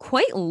he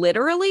quite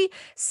literally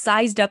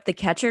sized up the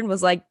catcher and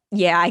was like,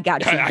 "Yeah, I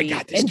got you, I beat,"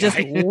 got this and guy.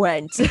 just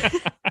went,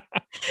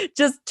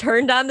 just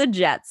turned on the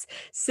Jets.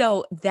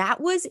 So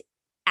that was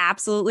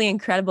absolutely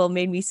incredible.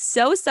 Made me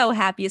so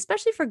happy,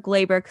 especially for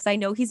Glaber, because I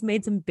know he's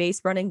made some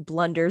base running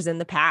blunders in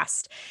the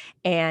past.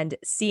 And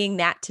seeing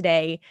that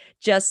today,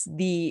 just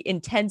the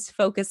intense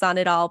focus on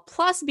it all,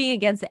 plus being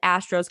against the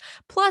Astros,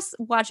 plus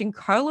watching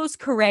Carlos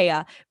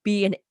Correa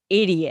be an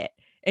idiot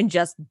and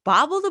just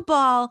bobble the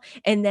ball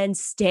and then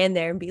stand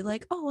there and be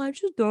like, "Oh, I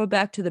just throw it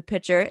back to the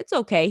pitcher. It's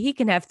okay. He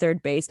can have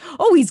third base.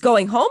 Oh, he's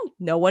going home.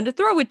 No one to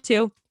throw it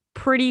to."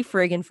 Pretty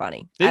friggin'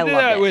 funny. They I did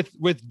love that it.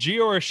 with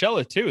Gio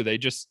Urshela too. They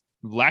just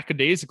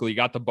lackadaisically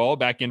got the ball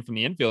back in from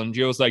the infield, and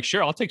Gio was like,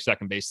 "Sure, I'll take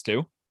second base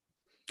too."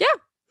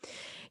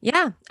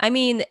 Yeah. I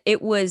mean,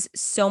 it was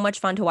so much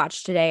fun to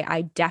watch today.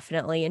 I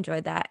definitely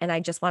enjoyed that. And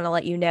I just want to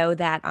let you know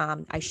that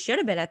I should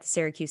have been at the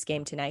Syracuse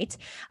game tonight.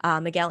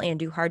 Miguel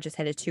Andujar just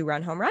hit a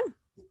 2-run home run.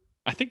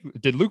 I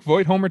think did Luke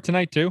Voigt homer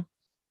tonight too?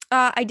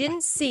 I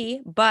didn't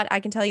see, but I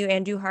can tell you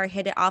Andujar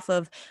hit it off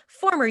of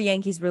former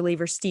Yankees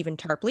reliever Stephen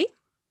Tarpley.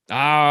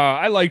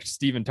 I liked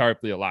Stephen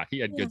Tarpley a lot. He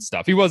had Yeah. good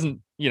stuff. He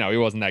wasn't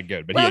that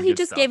good, but Well, had he good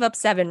just stuff. gave up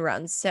 7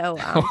 runs. So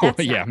Oh,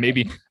 that's yeah, not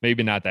maybe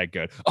good. not that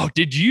good. Oh,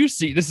 did you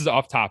see? This is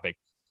off topic.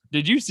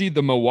 Did you see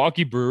the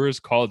Milwaukee Brewers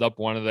called up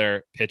one of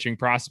their pitching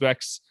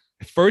prospects,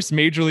 first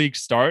major league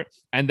start,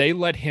 and they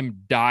let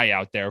him die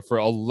out there for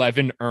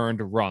 11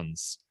 earned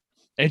runs?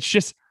 It's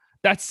just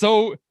that's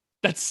so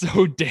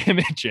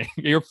damaging.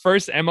 Your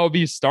first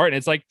MLB start,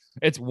 and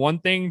it's one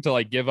thing to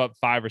like give up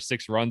 5 or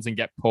 6 runs and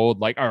get pulled.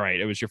 Like, all right,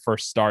 it was your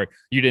first start.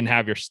 You didn't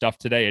have your stuff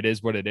today. It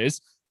is what it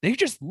is. They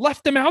just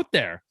left him out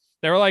there.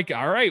 They were like,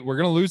 all right, we're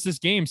gonna lose this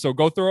game, so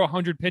go throw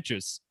 100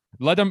 pitches.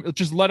 Let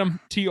them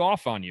tee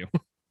off on you.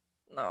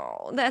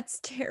 No, that's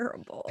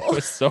terrible. It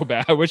was so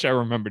bad. I wish I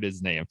remembered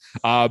his name.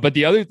 But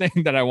the other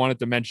thing that I wanted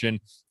to mention,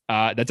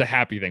 that's a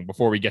happy thing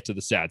before we get to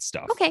the sad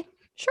stuff. Okay,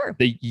 sure.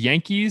 The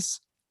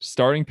Yankees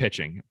starting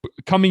pitching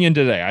coming in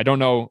today. I don't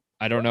know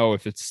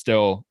if it's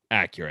still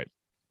accurate.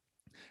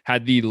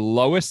 Had the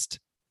lowest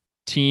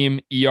team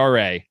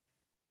ERA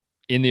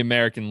in the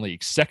American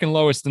League, second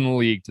lowest in the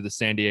league to the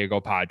San Diego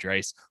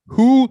Padres.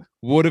 Who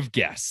would have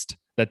guessed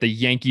that the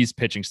Yankees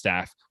pitching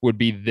staff would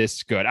be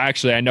this good?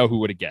 Actually, I know who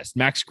would have guessed.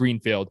 Max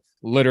Greenfield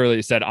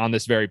literally said on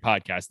this very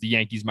podcast, the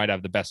Yankees might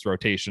have the best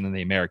rotation in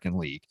the American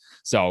League.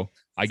 So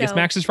I guess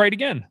Max is right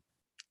again.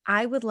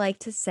 I would like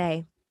to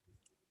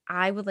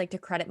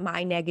credit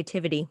my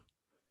negativity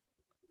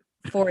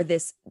for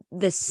this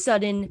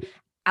sudden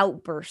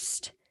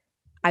outburst.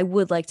 I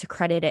would like to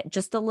credit it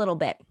just a little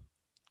bit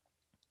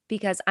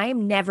because I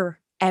am never,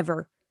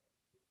 ever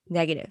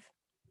negative.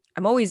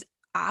 I'm always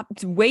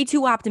way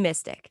too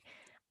optimistic.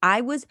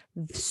 I was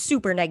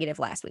super negative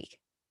last week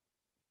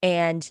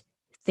and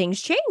things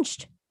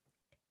changed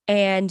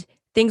and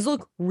things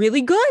look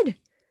really good.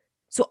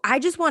 So I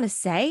just want to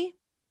say,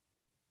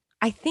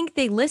 I think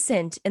they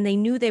listened and they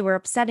knew they were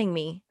upsetting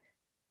me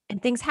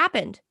and things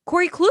happened.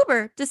 Corey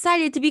Kluber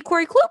decided to be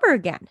Corey Kluber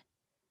again.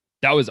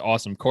 That was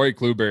awesome. Corey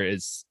Kluber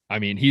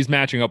he's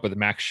matching up with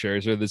Max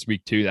Scherzer this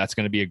week too. That's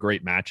going to be a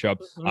great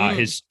matchup.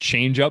 His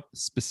changeup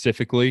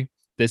specifically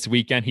this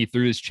weekend, he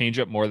threw his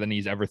changeup more than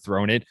he's ever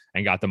thrown it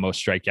and got the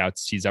most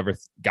strikeouts he's ever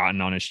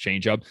gotten on his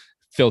changeup.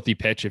 Filthy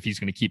pitch if he's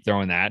going to keep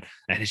throwing that.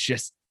 And it's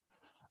just,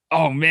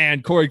 oh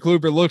man, Corey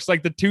Kluber looks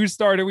like the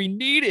 2-starter we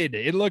needed.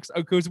 It looks,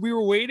 because we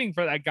were waiting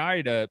for that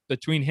guy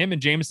between him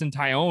and Jameson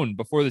Taillon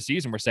before the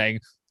season. We're saying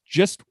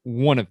just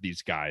one of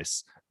these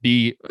guys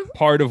be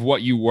part of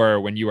what you were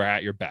when you were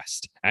at your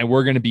best. And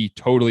we're going to be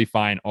totally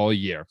fine all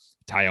year.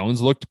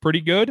 Taillon's looked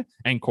pretty good.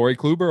 And Corey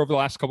Kluber over the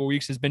last couple of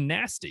weeks has been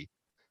nasty.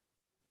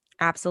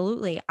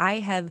 Absolutely. I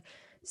have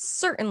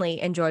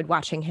certainly enjoyed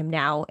watching him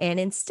now. And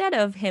instead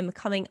of him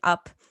coming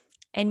up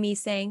and me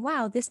saying,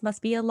 wow, this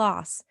must be a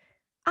loss,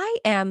 I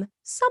am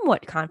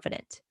somewhat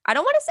confident. I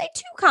don't want to say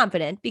too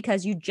confident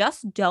because you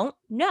just don't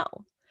know.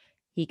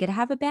 He could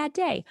have a bad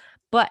day,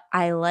 but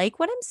I like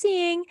what I'm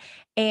seeing.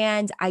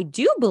 And I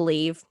do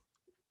believe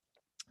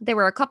there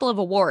were a couple of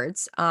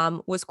awards.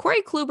 Was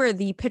Corey Kluber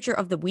the pitcher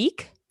of the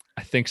week?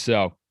 I think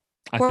so.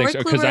 I think Corey so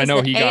because Kluber I is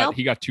know the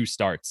he got 2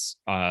 starts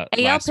AL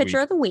last pitcher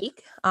week. of the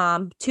week,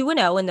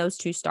 2-0 in those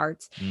 2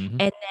 starts.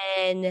 Mhm. And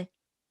then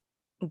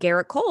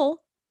Garrett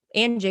Cole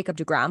and Jacob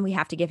deGrom. We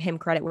have to give him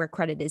credit where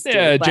credit is due.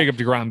 Yeah, But Jacob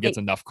deGrom gets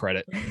enough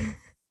credit.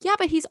 yeah,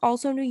 but he's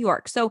also New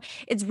York. So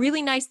it's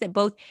really nice that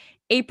both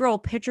April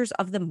pitchers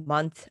of the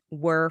month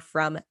were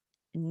from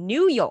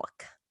New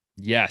York.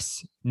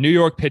 Yes, New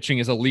York pitching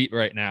is elite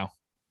right now.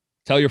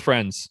 Tell your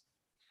friends.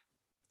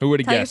 Who would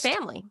have Tell guessed? your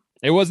family.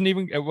 It wasn't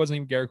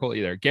even Garrett Cole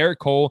either. Garrett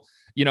Cole,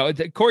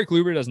 Corey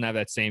Kluber doesn't have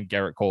that same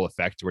Garrett Cole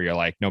effect where you're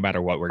like, no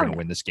matter what, we're going to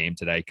win this game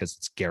today because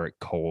it's Garrett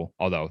Cole.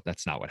 Although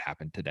that's not what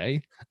happened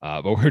today.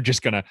 But we're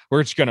just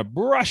gonna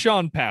brush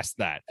on past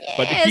that.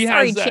 But he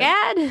has that,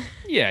 Chad.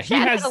 Yeah,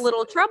 Chad had a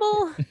little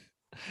trouble.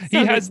 He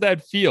has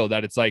that feel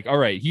that it's like, all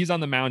right, he's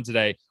on the mound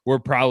today. We're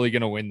probably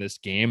going to win this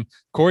game.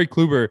 Corey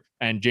Kluber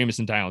and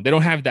Jameson Taillon, they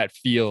don't have that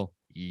feel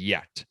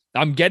yet.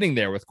 I'm getting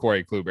there with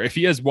Corey Kluber. If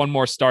he has one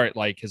more start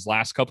like his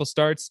last couple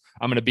starts,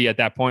 I'm going to be at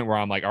that point where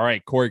I'm like, all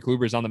right, Corey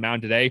Kluber's on the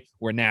mound today.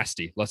 We're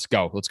nasty. Let's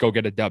go. Let's go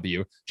get a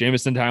W.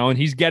 Jameson Taillon,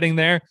 he's getting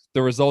there.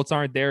 The results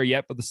aren't there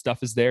yet, but the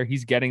stuff is there.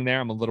 He's getting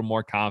there. I'm a little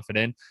more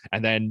confident.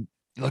 And then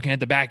looking at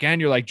the back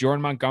end, you're like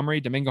Jordan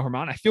Montgomery, Domingo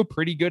Germán. I feel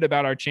pretty good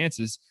about our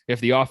chances if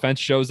the offense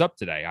shows up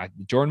today.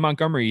 Jordan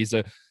Montgomery, he's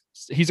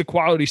a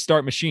quality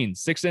start machine.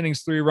 6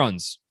 innings, 3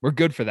 runs. We're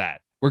good for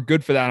that. We're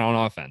good for that on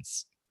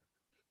offense.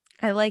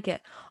 I like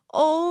it.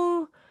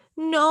 Oh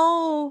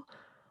no,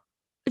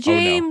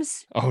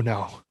 James. Oh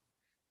no.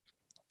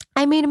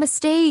 I made a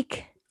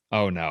mistake.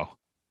 Oh no.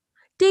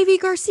 Deivi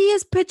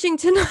Garcia's pitching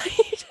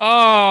tonight.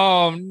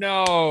 Oh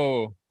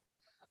no.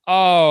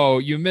 Oh,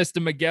 you missed a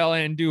Miguel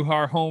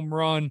Andujar home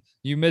run.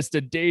 You missed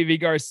a Deivi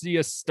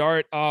Garcia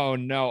start. Oh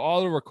no.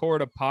 All to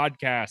record a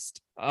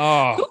podcast.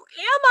 Oh. Who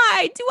am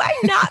I? Do I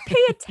not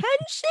pay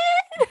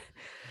attention?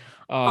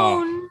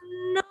 Oh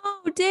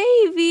no,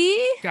 Davey.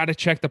 Got to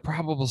check the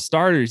probable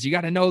starters. You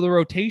got to know the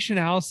rotation,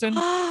 Allison.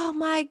 Oh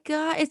my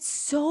God. It's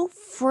so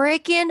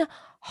freaking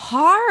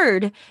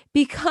hard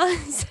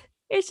because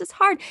it's just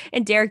hard.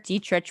 And Derek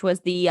Dietrich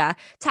was the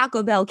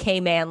Taco Bell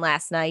K-Man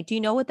last night. Do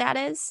you know what that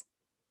is?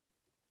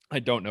 I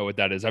don't know what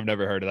that is. I've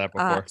never heard of that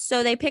before.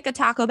 So they pick a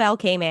Taco Bell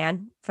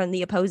K-Man from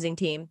the opposing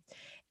team.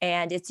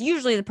 And it's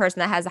usually the person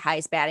that has the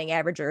highest batting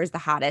average or is the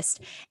hottest.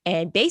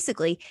 And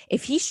basically,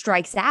 if he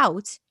strikes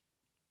out,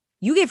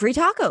 you get free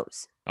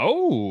tacos.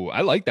 Oh,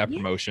 I like that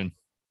promotion.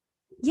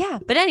 Yeah.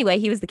 But anyway,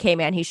 he was the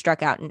K-Man. He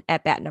struck out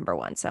at bat number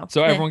 1. So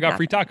everyone got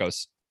free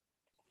tacos.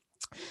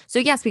 So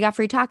yes, we got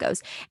free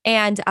tacos.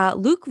 And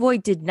Luke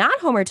Voigt did not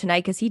homer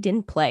tonight because he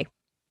didn't play.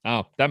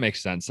 Oh, that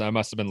makes sense. I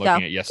must have been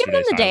looking at yesterday's give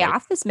him the day highlight.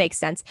 off. This makes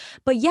sense.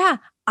 But yeah,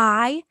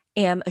 I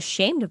am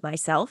ashamed of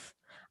myself.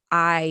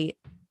 I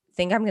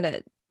think I'm going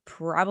to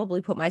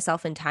probably put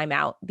myself in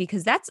timeout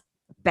because that's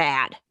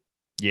bad.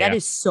 Yeah. That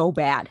is so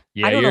bad.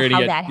 Yeah, I don't know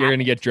how that happened. You're going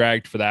to get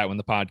dragged for that when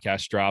the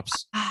podcast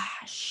drops.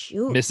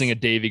 Shoot. Missing a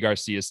Deivi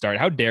Garcia start.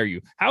 How dare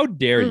you? How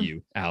dare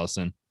you,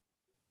 Allison?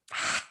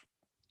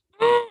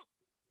 I'm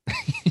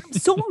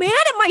so mad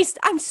at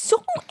I'm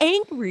so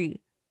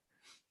angry.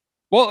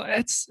 Well,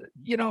 it's,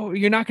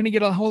 you're not going to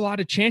get a whole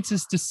lot of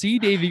chances to see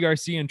Deivi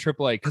Garcia in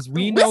AAA because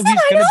we know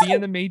he's going to be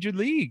in the major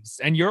leagues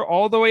and you're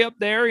all the way up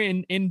there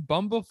in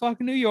bumblefuck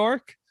New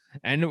York.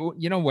 And,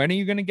 when are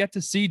you going to get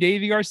to see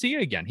Deivi Garcia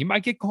again? He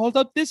might get called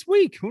up this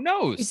week. Who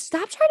knows?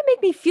 Stop trying to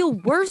make me feel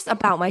worse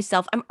about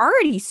myself. I'm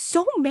already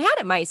so mad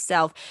at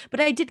myself. But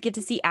I did get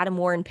to see Adam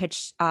Warren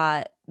pitch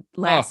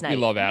last night. We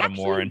love Adam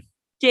Warren.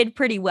 Did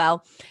pretty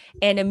well.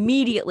 And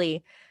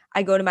immediately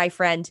I go to my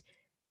friend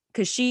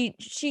because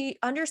she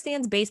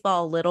understands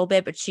baseball a little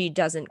bit, but she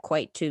doesn't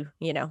quite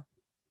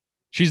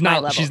She's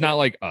not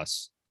like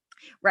us.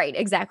 Right,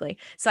 exactly.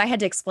 So I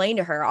had to explain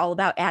to her all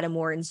about Adam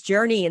Warren's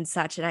journey and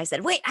such. And I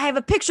said, wait, I have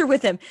a picture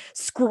with him.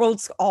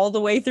 Scrolled all the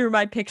way through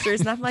my pictures.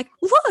 And I'm like,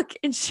 look.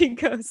 And she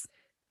goes,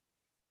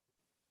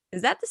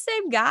 is that the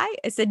same guy?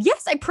 I said,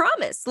 yes, I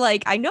promise.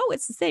 Like, I know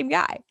it's the same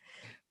guy.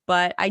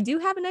 But I do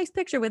have a nice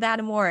picture with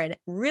Adam Warren.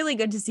 Really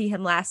good to see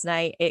him last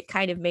night. It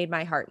kind of made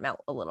my heart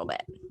melt a little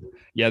bit.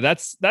 Yeah,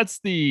 that's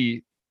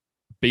the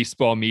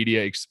baseball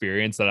media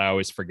experience that I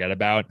always forget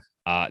about.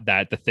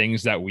 That the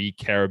things that we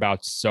care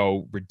about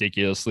so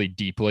ridiculously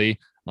deeply,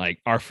 like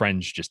our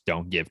friends just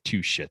don't give 2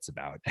 shits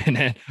about. And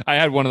then I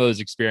had one of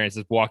those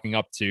experiences walking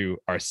up to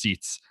our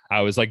seats.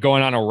 I was like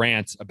going on a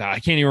rant about, I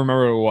can't even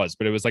remember what it was,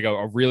 but it was like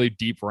a really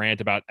deep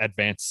rant about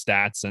advanced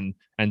stats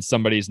and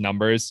somebody's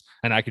numbers.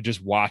 And I could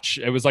just watch.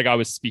 It was like I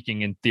was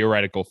speaking in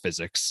theoretical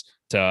physics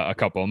to a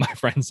couple of my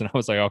friends. And I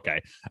was like,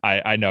 okay,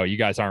 I know you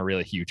guys aren't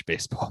really huge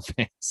baseball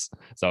fans.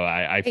 So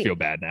I feel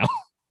bad now.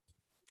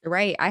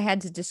 Right. I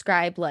had to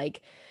describe like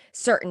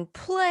certain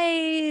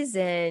plays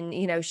and,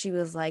 she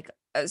was like,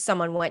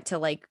 someone went to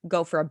like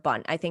go for a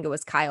bunt. I think it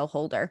was Kyle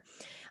Holder.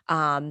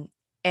 And,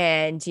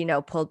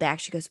 pulled back.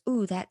 She goes,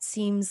 ooh, that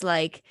seems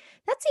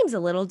a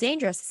little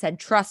dangerous. I said,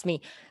 trust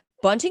me,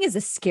 Bunting is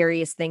the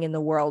scariest thing in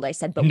the world, I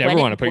said, but Never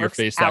when want to it put your works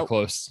face that out,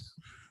 close.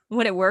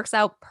 when it works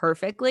out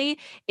perfectly,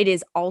 it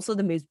is also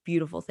the most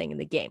beautiful thing in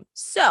the game.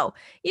 So,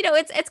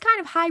 it's kind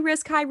of high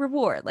risk, high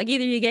reward. Like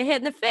either you get hit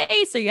in the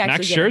face or you actually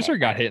Max get a hit. Scherzer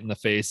got hit in the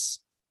face.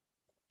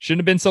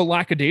 Shouldn't have been so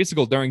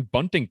lackadaisical during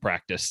bunting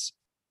practice.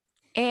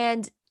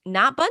 And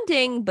not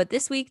bunting, but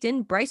this week,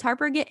 didn't Bryce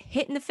Harper get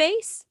hit in the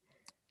face?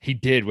 He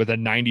did with a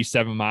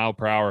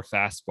 97-mile-per-hour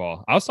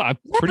fastball. Also, I'm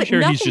Yeah, pretty but sure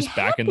he's nothing just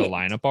back in the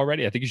happened. lineup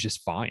already. I think he's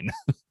just fine.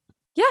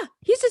 Yeah,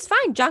 he's just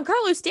fine.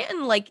 Giancarlo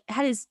Stanton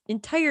had his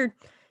entire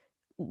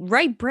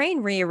right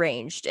brain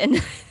rearranged,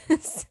 and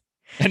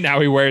And now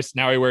he wears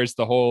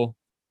the whole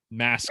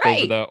mask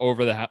right.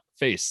 over the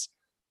face,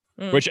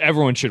 which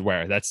everyone should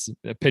wear. That's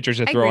pitchers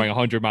are throwing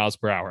 100 miles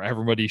per hour.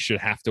 Everybody should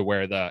have to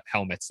wear the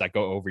helmets that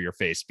go over your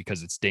face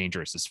because it's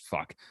dangerous as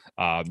fuck.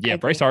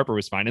 Bryce Harper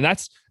was fine, and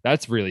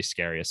that's really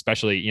scary.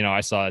 Especially,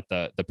 I saw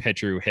that the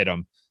pitcher who hit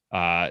him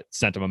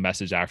sent him a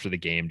message after the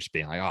game, just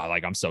being like, "Oh,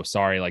 like I'm so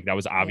sorry. Like that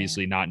was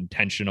obviously not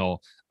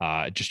intentional.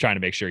 Just trying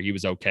to make sure he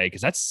was okay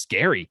because that's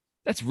scary.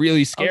 That's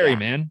really scary,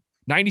 man.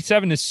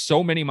 97 is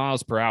so many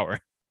miles per hour."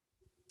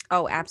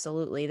 Oh,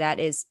 absolutely.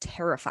 That is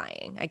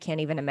terrifying. I can't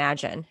even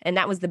imagine. And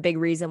that was the big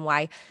reason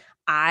why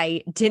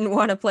I didn't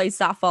want to play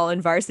softball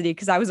in varsity,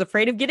 because I was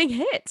afraid of getting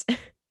hit.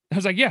 I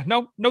was like, yeah,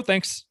 no,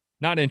 thanks.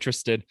 Not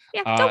interested.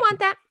 Yeah, don't want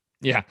that.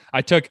 Yeah,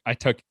 I took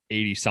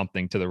 80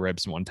 something to the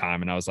ribs one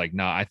time, and I was like,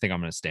 no, I think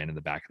I'm gonna stand in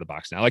the back of the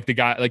box now. Like the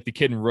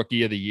kid in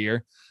Rookie of the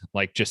Year,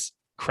 like just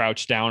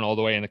crouch down all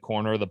the way in the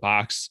corner of the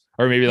box,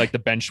 or maybe like the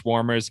bench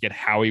warmers get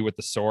Howie with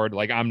the sword.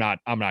 Like I'm not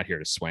here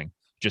to swing.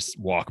 Just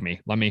walk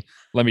me. Let me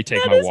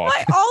take my walk.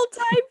 My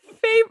all-time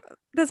favorite.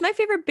 That's my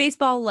favorite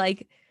baseball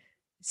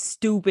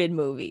stupid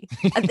movie.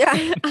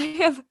 I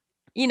have,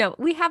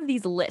 we have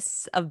these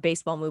lists of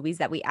baseball movies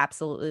that we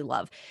absolutely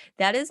love.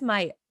 That is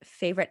my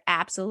favorite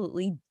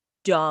absolutely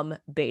dumb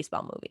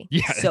baseball movie.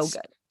 Yeah, so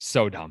good.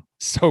 So dumb.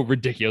 So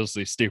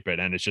ridiculously stupid,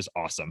 and it's just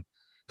awesome.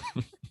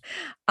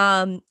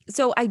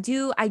 So I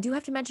do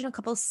have to mention a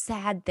couple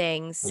sad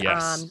things.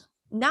 Yes.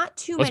 Not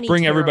too many. Let's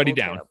bring everybody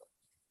down.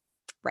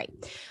 Right.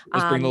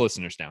 Let's bring the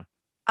listeners down.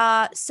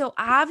 So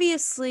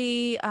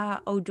obviously,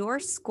 Odor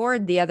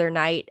scored the other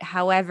night.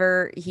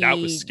 However, that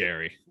was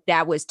scary.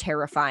 That was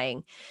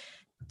terrifying.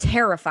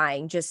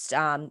 Terrifying. Just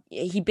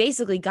he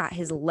basically got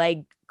his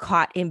leg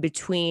caught in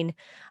between.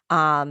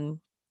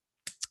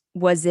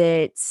 Was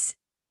it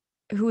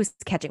who was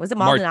catching? Was it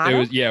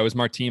Maldonado? It was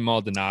Martin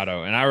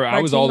Maldonado, and I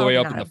was all the way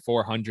up in the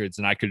 400s,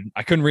 and I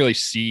couldn't really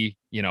see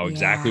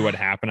exactly what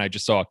happened. I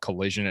just saw a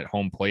collision at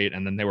home plate,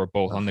 and then they were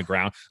both on the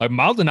ground. Like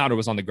Maldonado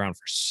was on the ground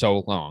for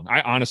so long.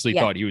 I honestly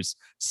thought he was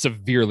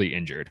severely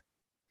injured.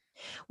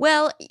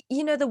 Well,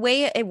 the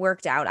way it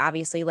worked out,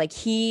 obviously, like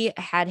he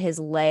had his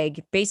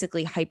leg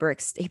basically he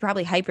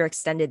probably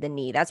hyperextended the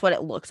knee. That's what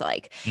it looked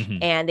like. Mm-hmm.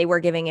 And they were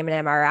giving him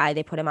an MRI.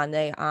 They put him on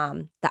the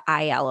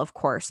IL, of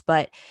course,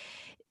 but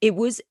it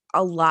was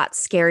a lot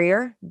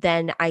scarier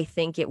than I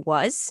think it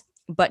was.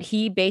 But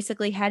he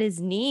basically had his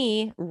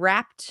knee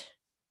wrapped,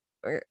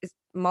 or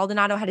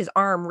Maldonado had his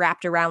arm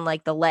wrapped around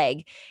like the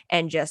leg,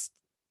 and just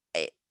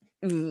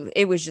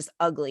it was just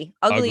ugly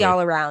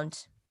all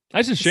around.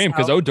 That's a shame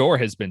because Odor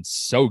has been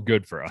so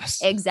good for us.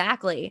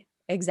 Exactly.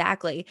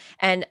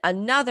 And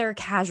another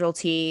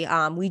casualty,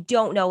 we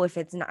don't know if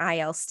it's an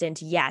IL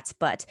stint yet,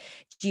 but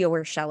Gio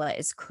Urshela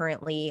is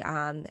currently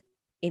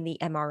in the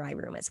MRI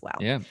room as well.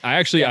 Yeah,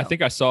 I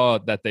think I saw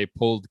that they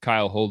pulled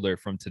Kyle Holder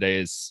from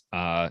today's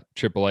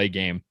AAA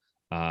game.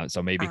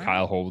 So maybe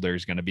Kyle Holder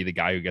is going to be the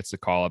guy who gets the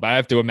call up. I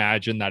have to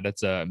imagine that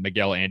it's a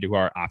Miguel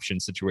Andujar option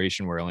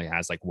situation where he only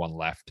has like one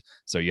left.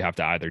 So you have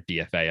to either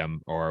DFA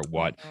him or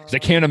what? Because I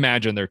can't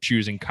imagine they're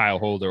choosing Kyle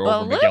Holder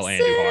over Miguel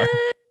Andujar.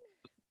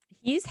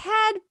 He's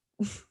had,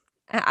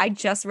 I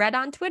just read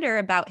on Twitter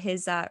about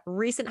his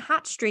recent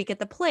hot streak at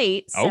the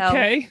plate. So,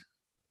 okay.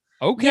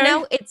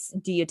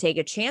 Do you take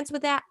a chance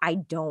with that? I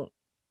don't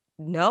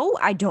know.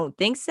 I don't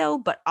think so.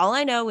 But all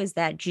I know is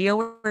that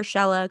Gio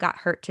Urshela got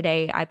hurt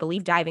today, I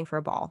believe, diving for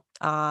a ball.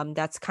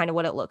 That's kind of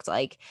what it looked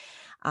like.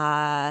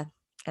 And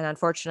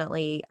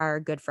unfortunately, our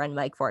good friend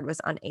Mike Ford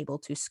was unable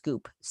to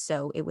scoop.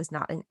 So it was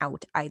not an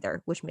out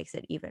either, which makes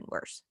it even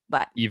worse.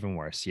 But even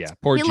worse. Yeah.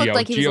 Poor Gio. Looked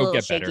like he was a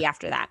little shaky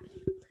after that.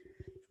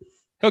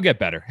 He'll get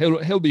better.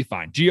 He'll be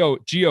fine.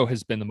 Gio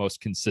has been the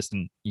most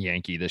consistent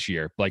Yankee this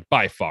year, like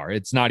by far.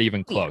 It's not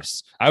even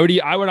close.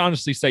 Yeah. I would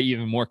honestly say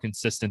even more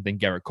consistent than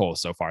Gerrit Cole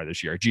so far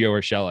this year. Gio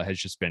Urshela has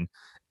just been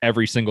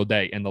every single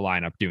day in the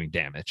lineup doing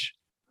damage.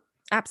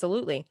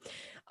 Absolutely.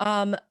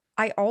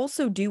 I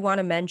also do want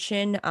to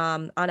mention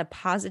on a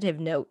positive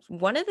note,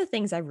 one of the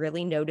things I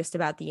really noticed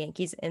about the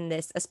Yankees in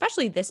this,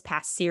 especially this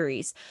past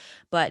series,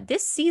 but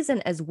this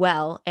season as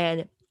well,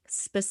 and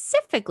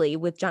specifically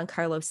with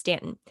Giancarlo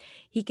Stanton,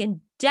 he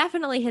can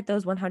definitely hit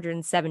those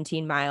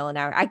 117 mile an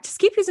hour. I just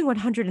keep using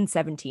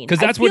 117 because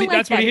that's what he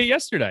hit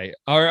yesterday.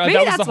 Or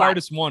that was the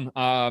hardest one.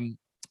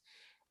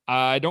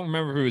 I don't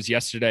remember if it was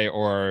yesterday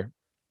or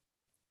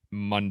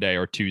Monday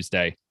or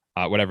Tuesday,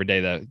 whatever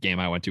day the game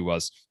I went to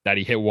was, that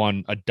he hit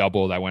a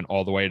double that went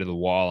all the way to the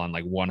wall on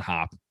like one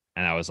hop.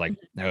 And I was like,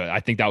 I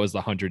think that was the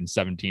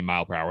 117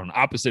 mile per hour on the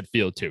opposite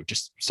field too.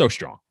 Just so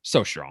strong,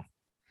 so strong.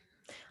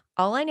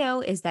 All I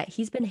know is that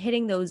he's been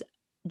hitting those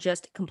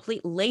just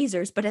complete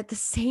lasers, but at the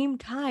same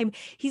time,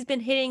 he's been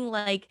hitting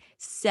like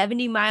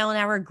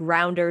 70-mile-an-hour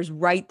grounders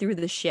right through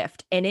the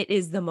shift. And it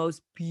is the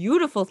most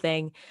beautiful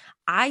thing.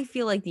 I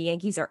feel like the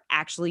Yankees are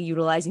actually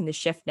utilizing the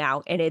shift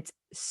now, and it's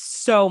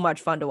so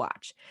much fun to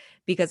watch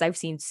because I've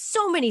seen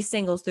so many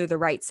singles through the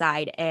right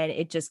side, and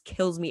it just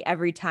kills me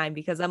every time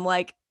because I'm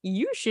like,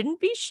 you shouldn't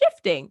be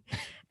shifting.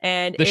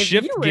 And The if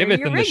shift you were in giveth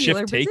your and the shift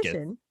regular taketh.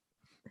 position,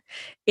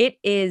 it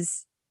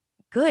is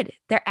good.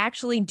 They're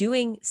actually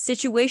doing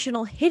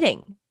situational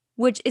hitting,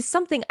 which is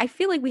something I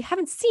feel like we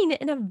haven't seen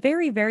in a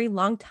very, very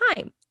long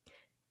time.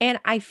 And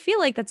I feel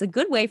like that's a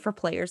good way for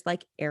players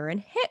like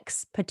Aaron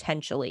Hicks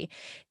potentially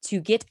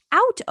to get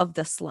out of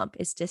the slump,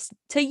 is just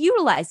to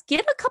utilize, get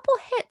a couple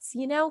hits,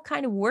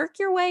 kind of work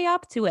your way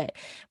up to it.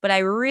 But I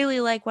really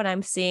like what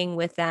I'm seeing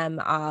with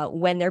them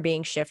when they're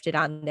being shifted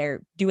on.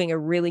 They're doing a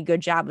really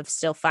good job of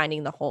still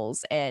finding the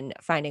holes and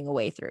finding a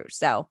way through.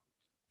 So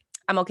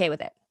I'm okay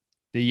with it.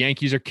 The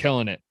Yankees are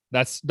killing it.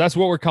 That's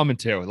what we're coming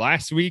to.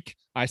 Last week,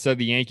 I said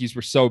the Yankees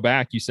were so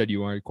back. You said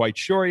you weren't quite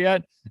sure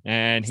yet.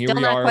 And here Still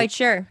we not are. quite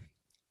sure.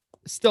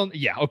 Still,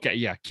 yeah, okay,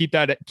 yeah. Keep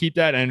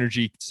that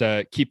energy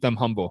to keep them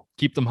humble,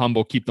 keep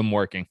them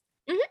working.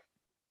 Mhm.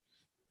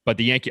 But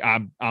the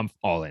I'm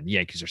all in. The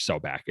Yankees are so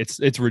back.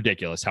 It's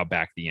ridiculous how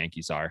back the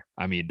Yankees are.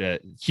 I mean, the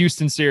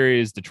Houston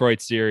series,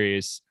 Detroit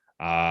series.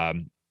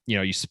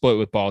 You split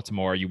with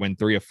Baltimore. You win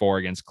 3 of 4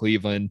 against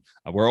Cleveland.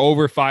 We're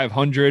over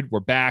 500. We're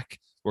back.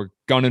 We're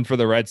gunning for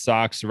the Red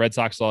Sox. The Red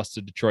Sox lost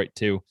to Detroit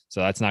too, so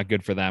that's not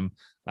good for them.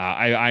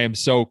 I am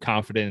so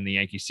confident in the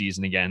Yankee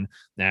season again.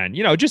 And,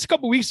 just a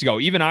couple weeks ago,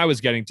 even I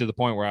was getting to the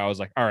point where I was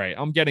like, all right,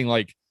 I'm getting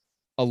like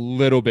a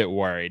little bit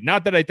worried.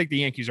 Not that I think the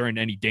Yankees are in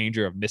any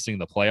danger of missing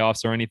the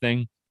playoffs or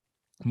anything.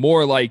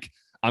 More like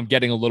I'm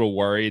getting a little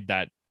worried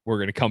that we're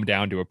going to come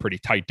down to a pretty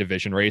tight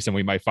division race and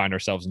we might find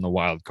ourselves in the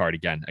wild card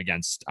again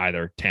against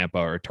either Tampa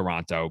or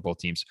Toronto. Both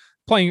teams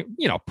playing,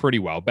 pretty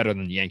well, better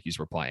than the Yankees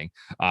were playing.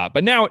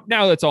 But now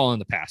that's all in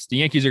the past. The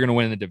Yankees are going to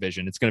win the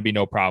division. It's going to be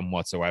no problem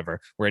whatsoever.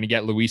 We're going to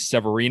get Luis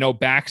Severino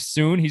back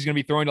soon. He's going to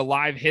be throwing to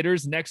live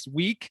hitters next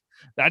week.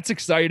 That's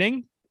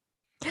exciting.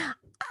 How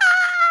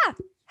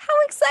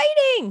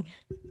exciting.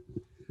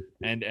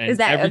 And is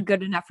that a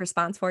good enough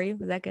response for you?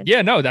 Is that good?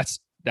 Yeah, no,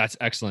 that's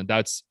excellent.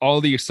 That's all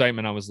the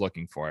excitement I was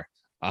looking for.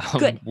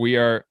 Good. We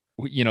are,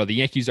 the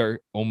Yankees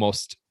are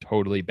almost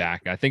totally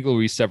back. I think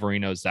Luis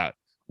Severino's that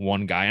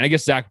one guy, and I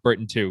guess Zach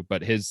Britton too,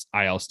 but his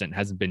IL stint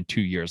hasn't been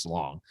 2 years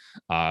long.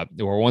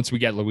 Or once we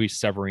get Luis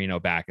Severino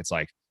back, it's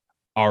like,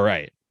 all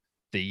right,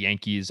 the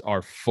Yankees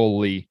are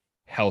fully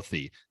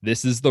healthy.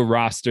 This is the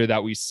roster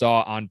that we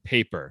saw on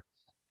paper.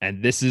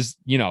 And this is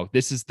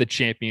the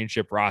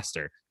championship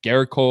roster.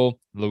 Garrett Cole,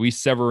 Luis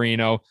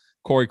Severino,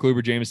 Corey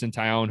Kluber, Jameson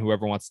Taillon,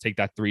 whoever wants to take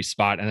that 3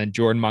 spot, and then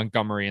Jordan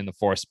Montgomery in the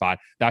 4 spot.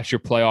 That's your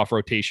playoff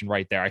rotation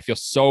right there. I feel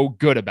so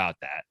good about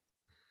that.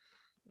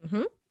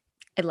 Mm-hmm.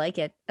 I like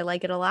it. I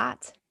like it a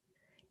lot.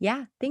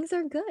 Yeah, things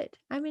are good.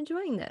 I'm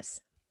enjoying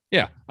this.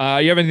 Yeah.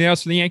 You have anything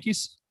else for the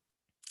Yankees?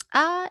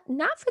 Not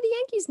for the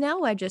Yankees.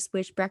 No, I just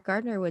wish Brett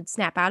Gardner would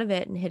snap out of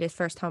it and hit his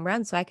first home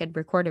run so I could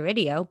record a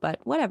video, but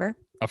whatever.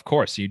 Of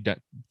course.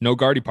 No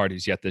Gardy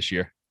parties yet this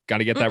year. Got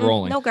to get that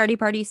rolling. No Gardy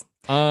parties.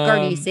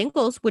 Gardy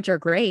singles, which are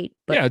great.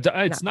 But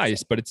yeah, it's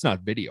nice, but it's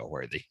not video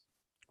worthy.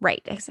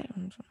 Right.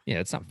 Exactly. Yeah,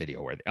 it's not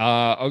video worthy.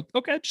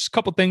 Okay, just a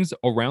couple things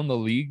around the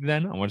league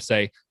then. I want to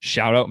say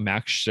shout out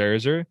Max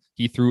Scherzer.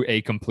 He threw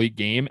a complete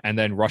game and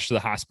then rushed to the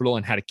hospital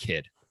and had a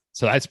kid.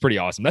 So that's pretty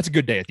awesome. That's a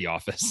good day at the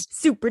office.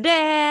 Super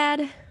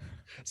dad.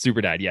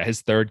 Yeah,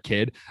 his 3rd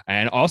kid.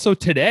 And also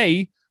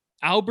today,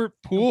 Albert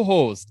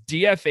Pujols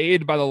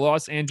DFA'd by the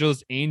Los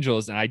Angeles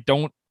Angels, and I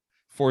don't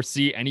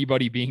foresee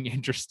anybody being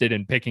interested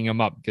in picking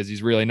him up because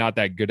he's really not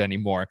that good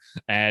anymore.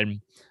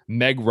 And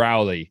Meg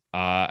Rowley,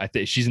 I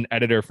think she's an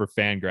editor for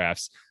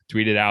Fangraphs,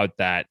 tweeted out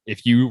that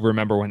if you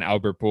remember when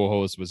Albert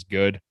Pujols was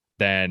good,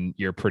 then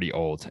you're pretty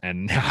old.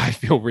 And I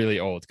feel really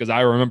old because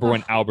I remember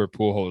when Albert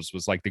Pujols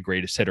was like the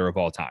greatest hitter of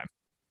all time.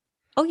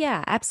 Oh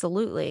yeah,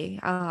 absolutely.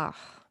 Oh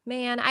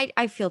man,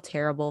 I feel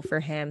terrible for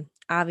him.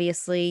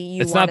 Obviously,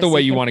 it's not the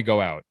way you want to go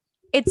out.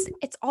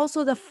 It's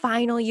also the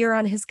final year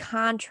on his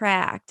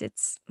contract.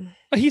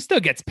 But he still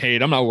gets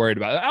paid. I'm not worried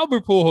about it.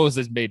 Albert Pujols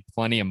has made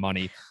plenty of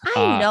money.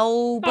 I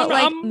know,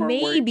 but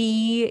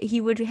maybe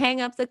he would hang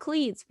up the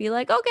cleats, be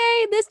like,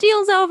 okay, this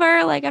deal's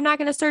over. Like, I'm not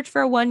going to search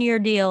for a 1-year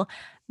deal.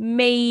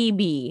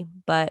 Maybe,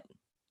 but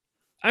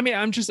I mean,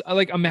 I'm just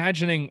like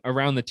imagining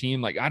around the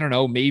team. Like, I don't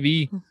know,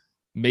 maybe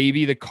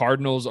the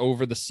Cardinals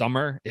over the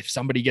summer, if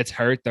somebody gets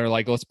hurt, they're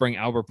like, let's bring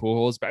Albert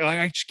Pujols back.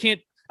 Like,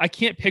 I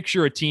can't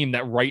picture a team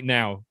that right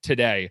now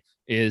today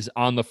is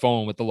on the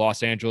phone with the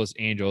Los Angeles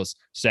Angels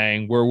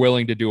saying we're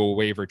willing to do a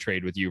waiver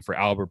trade with you for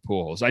Albert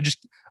Pujols.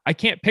 I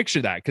can't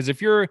picture that, because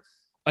if you're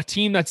a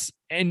team that's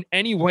in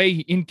any way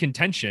in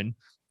contention,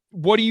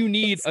 what do you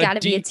need? It's got to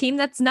be a team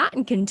that's not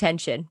in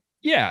contention.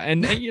 Yeah,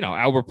 and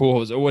Albert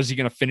Pujols, was he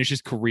going to finish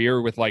his career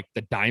with like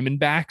the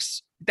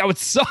Diamondbacks? That would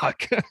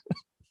suck.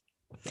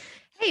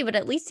 Hey, but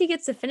at least he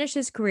gets to finish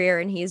his career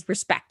and he's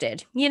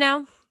respected, you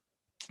know?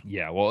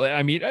 Yeah, well,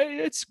 I mean,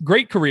 it's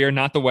great career,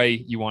 not the way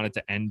you want it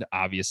to end.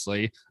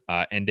 Obviously,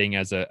 ending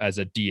as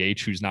a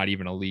DH who's not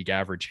even a league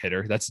average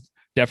hitter. That's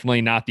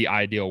definitely not the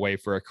ideal way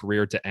for a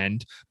career to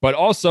end. But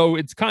also,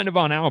 it's kind of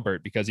on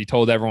Albert because he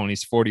told everyone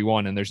he's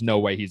 41, and there's no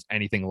way he's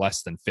anything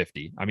less than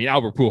 50. I mean,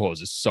 Albert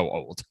Pujols is so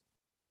old.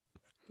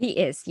 He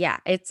is. Yeah.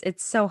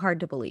 It's so hard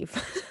to believe.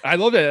 I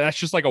love that. That's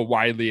just like a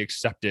widely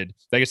accepted.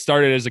 Like it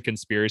started as a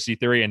conspiracy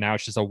theory, and now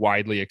it's just a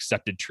widely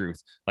accepted truth.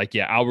 Like,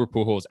 yeah, Albert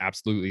Pujols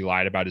absolutely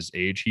lied about his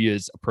age. He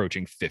is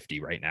approaching 50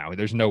 right now.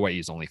 There's no way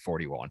he's only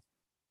 41.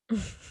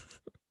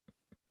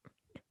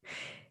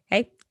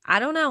 Hey, I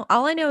don't know.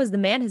 All I know is the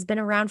man has been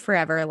around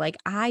forever. Like,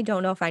 I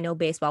don't know if I know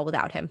baseball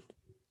without him.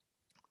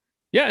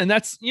 Yeah, and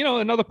that's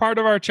another part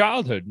of our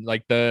childhood,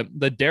 like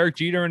the Derek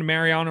Jeter and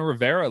Mariano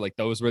Rivera. Like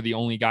those were the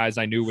only guys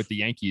I knew with the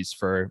Yankees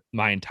for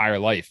my entire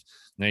life.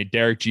 And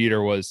Derek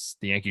Jeter was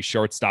the Yankees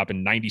shortstop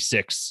in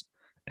 '96,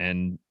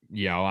 and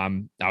I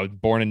was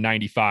born in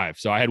 '95,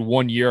 so I had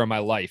 1 year of my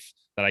life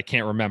that I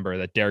can't remember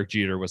that Derek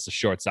Jeter was the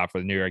shortstop for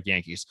the New York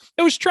Yankees.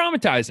 It was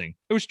traumatizing.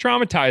 It was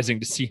traumatizing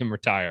to see him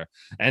retire,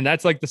 and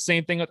that's like the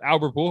same thing with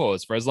Albert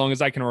Pujols. For as long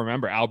as I can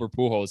remember, Albert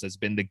Pujols has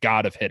been the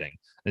god of hitting.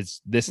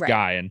 It's this Right.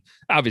 guy, and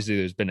obviously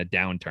there's been a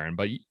downturn,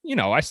 but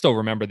I still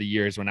remember the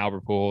years when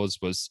Albert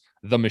Pujols was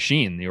the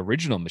machine, the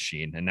original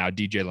machine, and now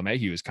DJ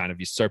LeMahieu has kind of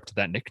usurped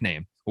that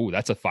nickname. Oh,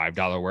 that's a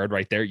 $5 word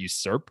right there.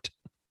 Usurped.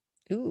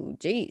 Ooh,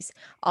 geez.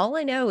 All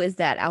I know is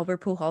that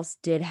Albert Pujols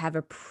did have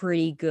a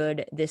pretty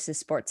good This Is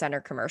Sports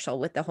Center commercial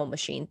with the whole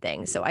machine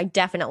thing. So I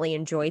definitely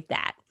enjoyed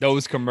that.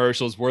 Those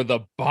commercials were the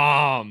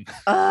bomb.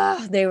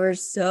 Oh, they were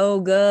so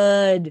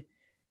good.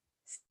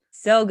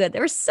 So good.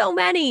 There were so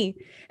many.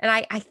 And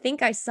I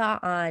think I saw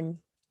on,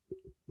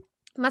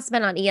 must have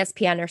been on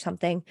ESPN or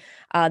something.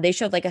 They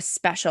showed like a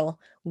special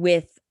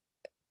with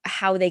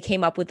how they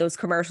came up with those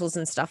commercials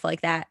and stuff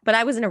like that. But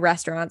I was in a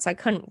restaurant, so I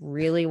couldn't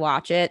really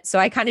watch it. So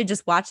I kind of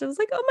just watched it. I was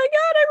like, oh my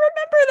God, I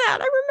remember that.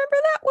 I remember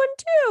that one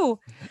too.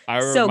 I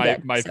remember So my,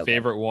 good. my So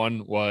favorite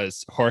one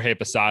was Jorge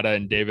Posada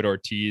and David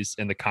Ortiz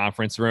in the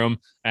conference room.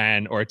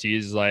 And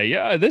Ortiz is like,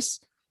 yeah, this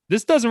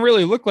doesn't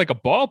really look like a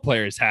ball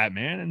player's hat,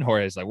 man. And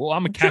Jorge's like, well,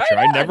 I'm a Try catcher. it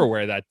I on. never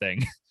wear that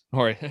thing.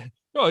 Jorge,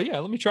 oh yeah,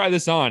 let me try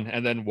this on.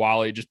 And then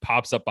Wally just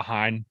pops up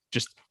behind,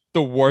 just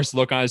the worst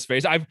look on his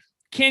face. I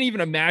can't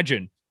even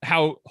imagine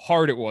how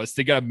hard it was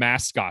to get a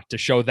mascot to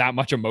show that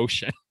much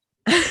emotion.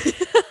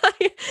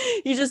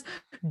 He just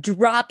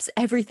drops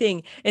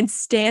everything and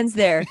stands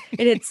there.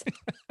 And it's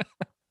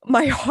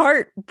my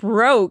heart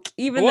broke,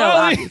 even though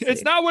Wally, obviously,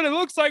 it's not what it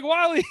looks like,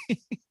 Wally.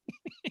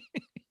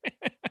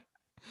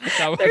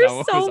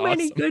 there's so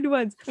many good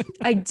ones.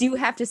 I do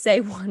have to say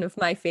one of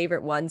my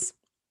favorite ones.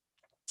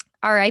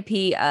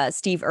 R.I.P.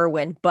 Steve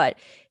Irwin, but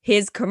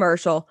his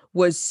commercial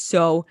was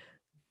so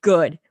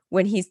good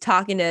when he's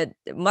talking to,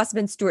 it must have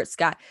been Stuart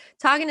Scott,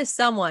 talking to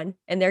someone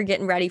and they're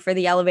getting ready for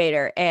the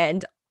elevator.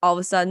 And all of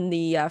a sudden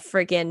the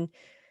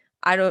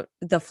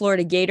the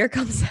Florida Gator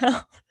comes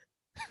out.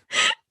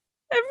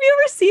 Have you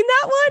ever seen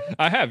that one?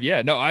 I have,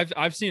 yeah. No,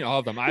 I've seen all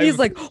of them. He's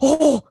like,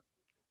 oh,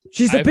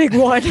 she's a big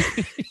one.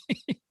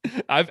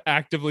 I've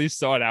actively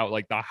sought out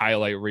like the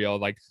highlight reel,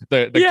 like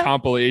the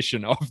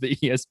compilation of the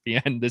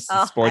ESPN This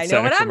Is Sports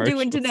Center. I know what I'm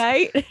doing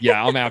tonight.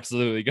 Yeah, I'm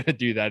absolutely gonna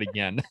do that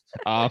again.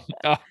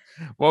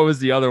 What was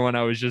the other one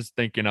I was just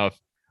thinking of?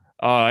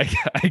 I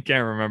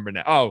can't remember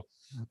now. Oh,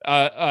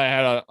 I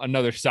had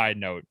another side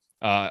note.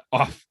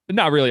 Off,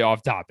 not really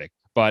off topic,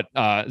 but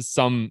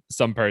some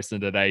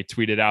person today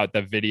tweeted out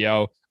the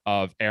video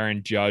of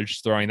Aaron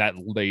Judge throwing that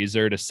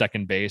laser to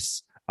second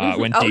base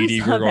when Didi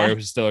Gregorius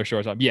was still a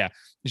shortstop. Yeah.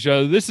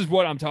 So this is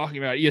what I'm talking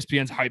about.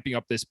 ESPN's hyping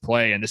up this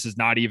play, and this is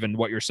not even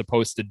what you're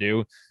supposed to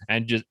do.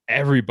 And just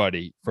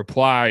everybody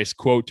replies,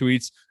 quote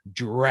tweets,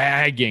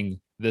 dragging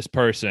this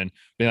person,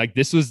 being like,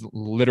 this was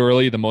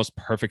literally the most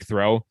perfect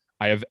throw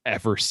I have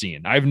ever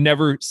seen. I've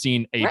never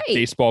seen a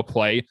baseball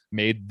play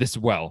made this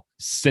well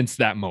since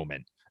that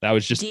moment. That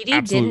was just Didi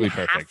absolutely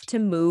didn't perfect. have to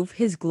move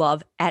his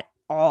glove at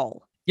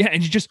all. Yeah,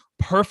 and you just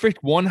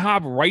perfect one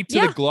hop right to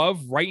the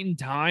glove, right in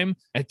time,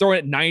 and throw it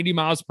at 90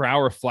 miles per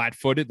hour,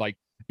 flat-footed. Like,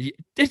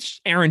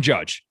 it's Aaron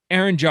Judge.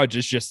 Aaron Judge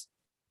is just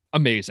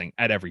amazing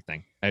at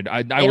everything. And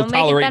I will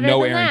tolerate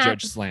no Aaron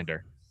Judge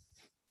slander.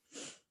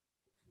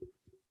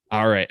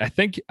 All right, I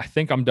think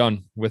I'm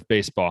done with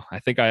baseball. I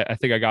think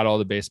I got all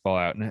the baseball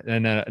out,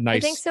 and a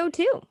nice. I think so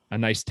too. A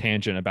nice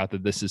tangent about the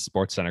This Is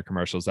Sports Center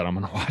commercials that I'm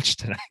going to watch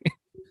tonight.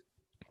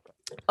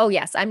 Oh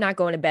yes, I'm not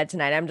going to bed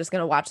tonight. I'm just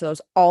going to watch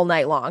those all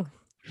night long.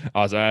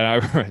 Also, I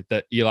remember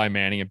the Eli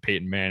Manning and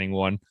Peyton Manning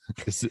one.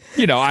 Because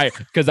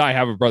I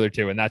have a brother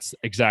too, and that's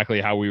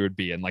exactly how we would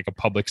be in like a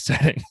public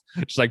setting,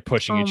 just like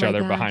pushing each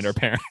other behind our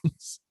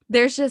parents.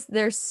 There's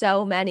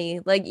so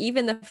many. Like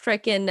even the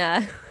freaking.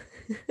 I'm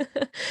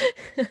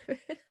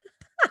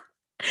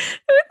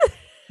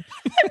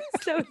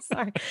so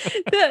sorry.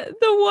 The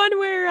one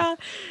where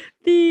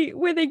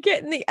where they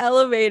get in the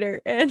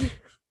elevator and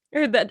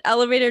Or the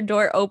elevator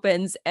door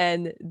opens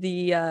and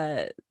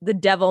the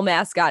devil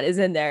mascot is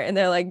in there, and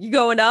they're like, "You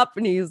going up?"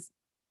 And he's,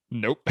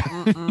 Nope.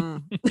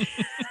 "Mm-mm."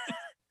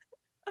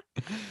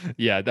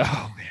 Yeah.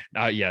 Oh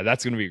man. Yeah,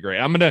 that's gonna be great.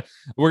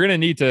 We're gonna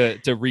need to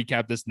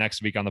recap this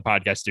next week on the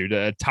podcast,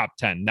 dude. Top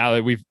 10. Now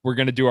that we're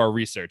gonna do our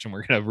research and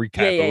we're gonna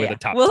recap it with a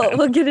top 10.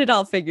 We'll get it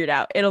all figured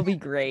out. It'll be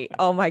great.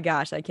 Oh my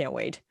gosh, I can't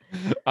wait.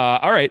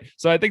 All right.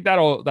 So I think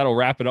that'll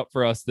wrap it up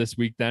for us this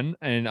week then.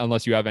 And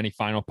unless you have any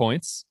final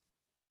points.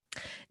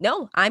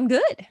 No, I'm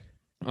good.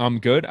 I'm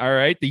good. All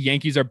right. The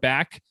Yankees are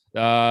back.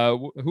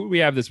 Who do we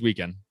have this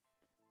weekend?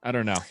 I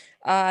don't know.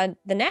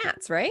 The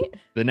Nats, right?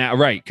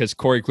 Right, because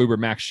Corey Kluber,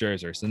 Max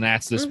Scherzer. So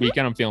that's this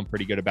weekend. I'm feeling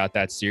pretty good about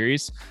that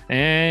series.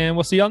 And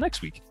we'll see y'all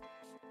next week.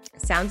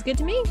 Sounds good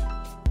to me.